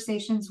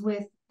conversations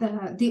with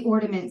the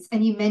ornaments,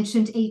 and you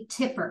mentioned a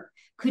tipper.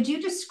 Could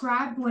you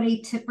describe what a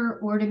tipper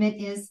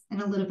ornament is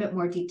in a little bit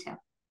more detail?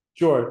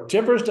 Sure.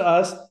 Tippers to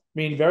us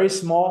mean very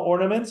small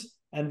ornaments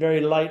and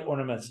very light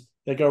ornaments.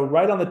 They go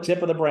right on the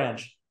tip of the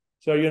branch.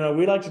 So,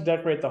 we like to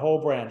decorate the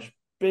whole branch,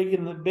 big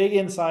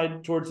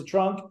inside towards the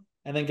trunk,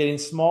 and then getting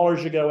smaller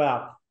as you go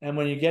out. And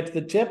when you get to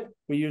the tip,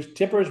 we use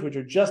tippers, which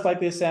are just like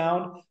they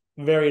sound,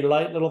 very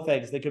light little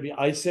things. They could be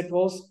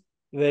icicles.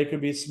 They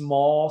could be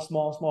small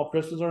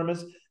Christmas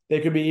ornaments. They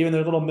could be even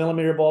those little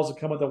millimeter balls that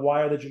come with a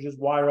wire that you just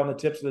wire on the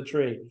tips of the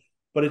tree.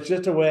 But it's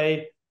just a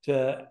way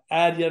to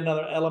add yet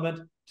another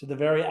element to the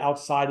very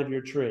outside of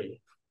your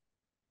tree.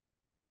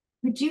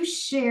 Could you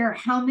share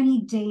how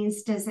many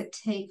days does it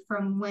take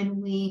from when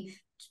we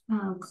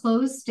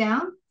close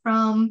down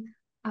from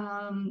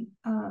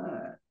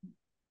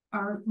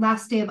our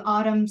last day of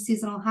autumn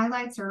seasonal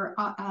highlights, or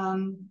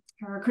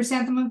our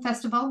Chrysanthemum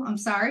Festival,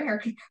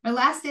 our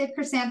last day of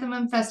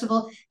Chrysanthemum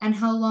Festival, and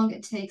how long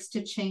it takes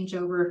to change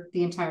over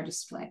the entire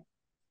display?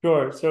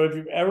 Sure. So if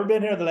you've ever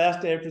been here the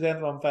last day of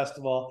Chrysanthemum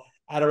Festival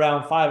at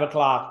around 5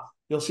 o'clock,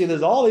 you'll see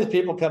there's all these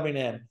people coming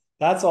in.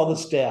 That's all the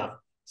staff.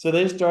 So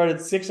they start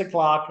at 6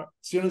 o'clock.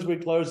 As soon as we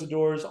close the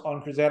doors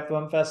on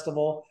Chrysanthemum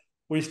Festival,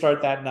 we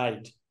start that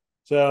night.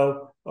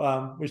 So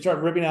we start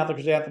ripping out the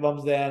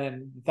chrysanthemums then,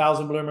 and the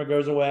Thousand Bloomer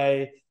goes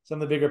away.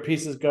 Some of the bigger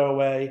pieces go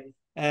away,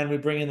 and we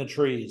bring in the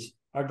trees.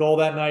 Our goal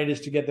that night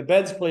is to get the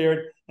beds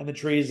cleared and the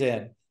trees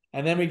in.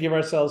 And then we give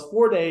ourselves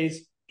 4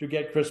 days to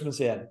get Christmas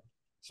in.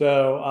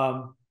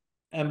 So,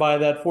 and by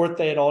that 4th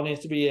day, it all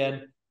needs to be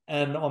in.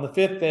 And on the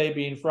 5th day,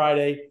 being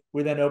Friday,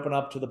 we then open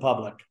up to the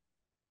public.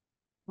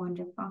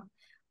 Wonderful.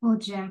 Well,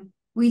 Jim,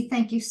 we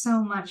thank you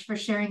so much for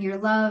sharing your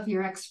love,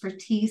 your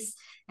expertise,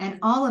 and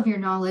all of your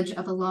knowledge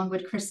of a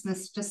Longwood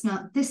Christmas, just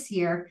not this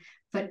year,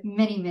 but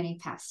many, many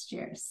past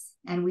years.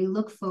 And we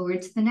look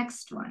forward to the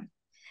next one.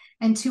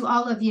 And to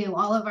all of you,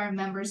 all of our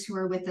members who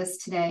are with us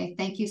today,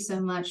 thank you so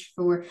much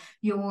for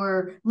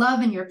your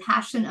love and your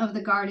passion of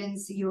the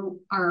gardens.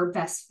 You are our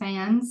best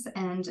fans,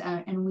 and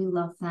we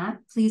love that.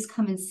 Please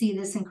come and see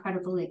this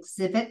incredible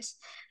exhibit.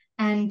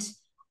 And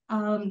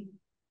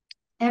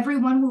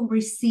everyone will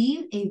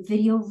receive a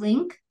video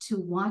link to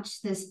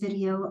watch this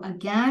video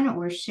again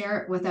or share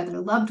it with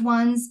other loved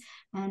ones.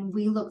 And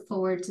we look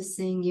forward to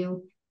seeing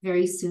you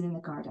very soon in the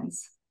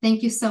gardens.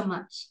 Thank you so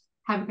much.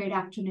 Have a great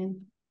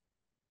afternoon.